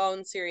Shadow and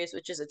Bone series,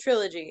 which is a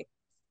trilogy.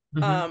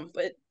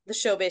 But the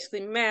show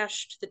basically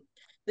mashed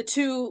the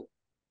two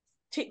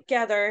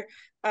together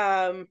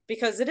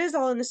because it is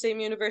all in the same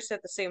universe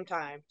at the same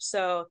time.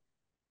 So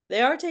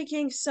they are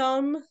taking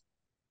some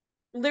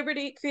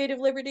creative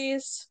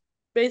liberties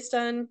based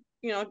on,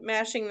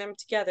 mashing them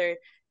together.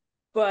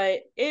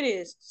 But it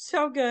is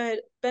so good.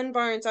 Ben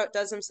Barnes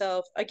outdoes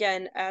himself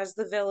again as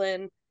the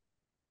villain.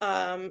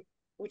 Um,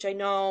 which I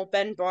know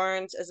Ben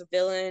Barnes as a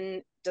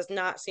villain does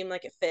not seem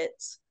like it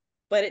fits,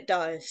 but it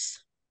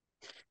does.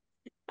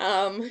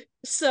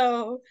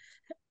 So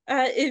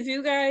if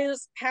you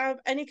guys have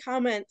any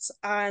comments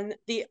on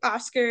the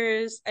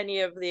Oscars, any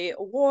of the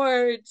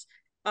awards,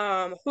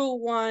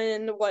 who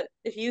won, what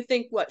if you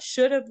think what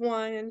should have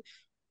won,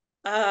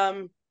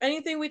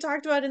 anything we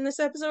talked about in this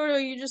episode, or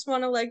you just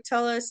want to like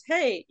tell us,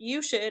 hey,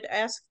 you should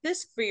ask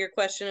this for your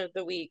question of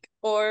the week,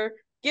 or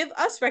give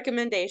us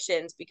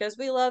recommendations because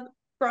we love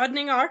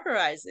broadening our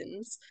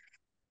horizons.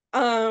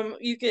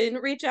 You can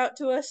reach out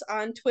to us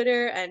on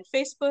Twitter and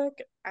Facebook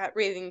at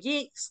Raving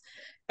Geeks,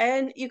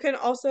 and you can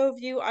also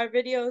view our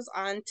videos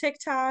on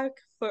TikTok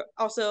for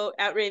also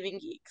at Raving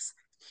Geeks.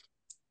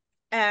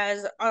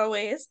 As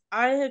always,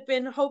 I have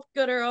been Hope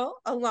Gooderl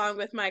along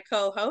with my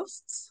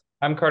co-hosts,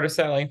 I'm Carter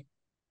Sally.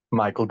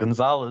 Michael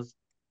Gonzalez.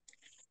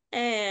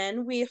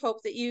 and we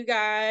hope that you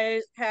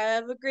guys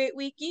have a great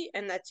weeky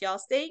and that y'all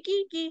stay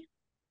geeky.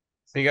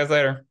 See you guys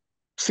later.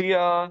 See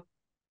ya.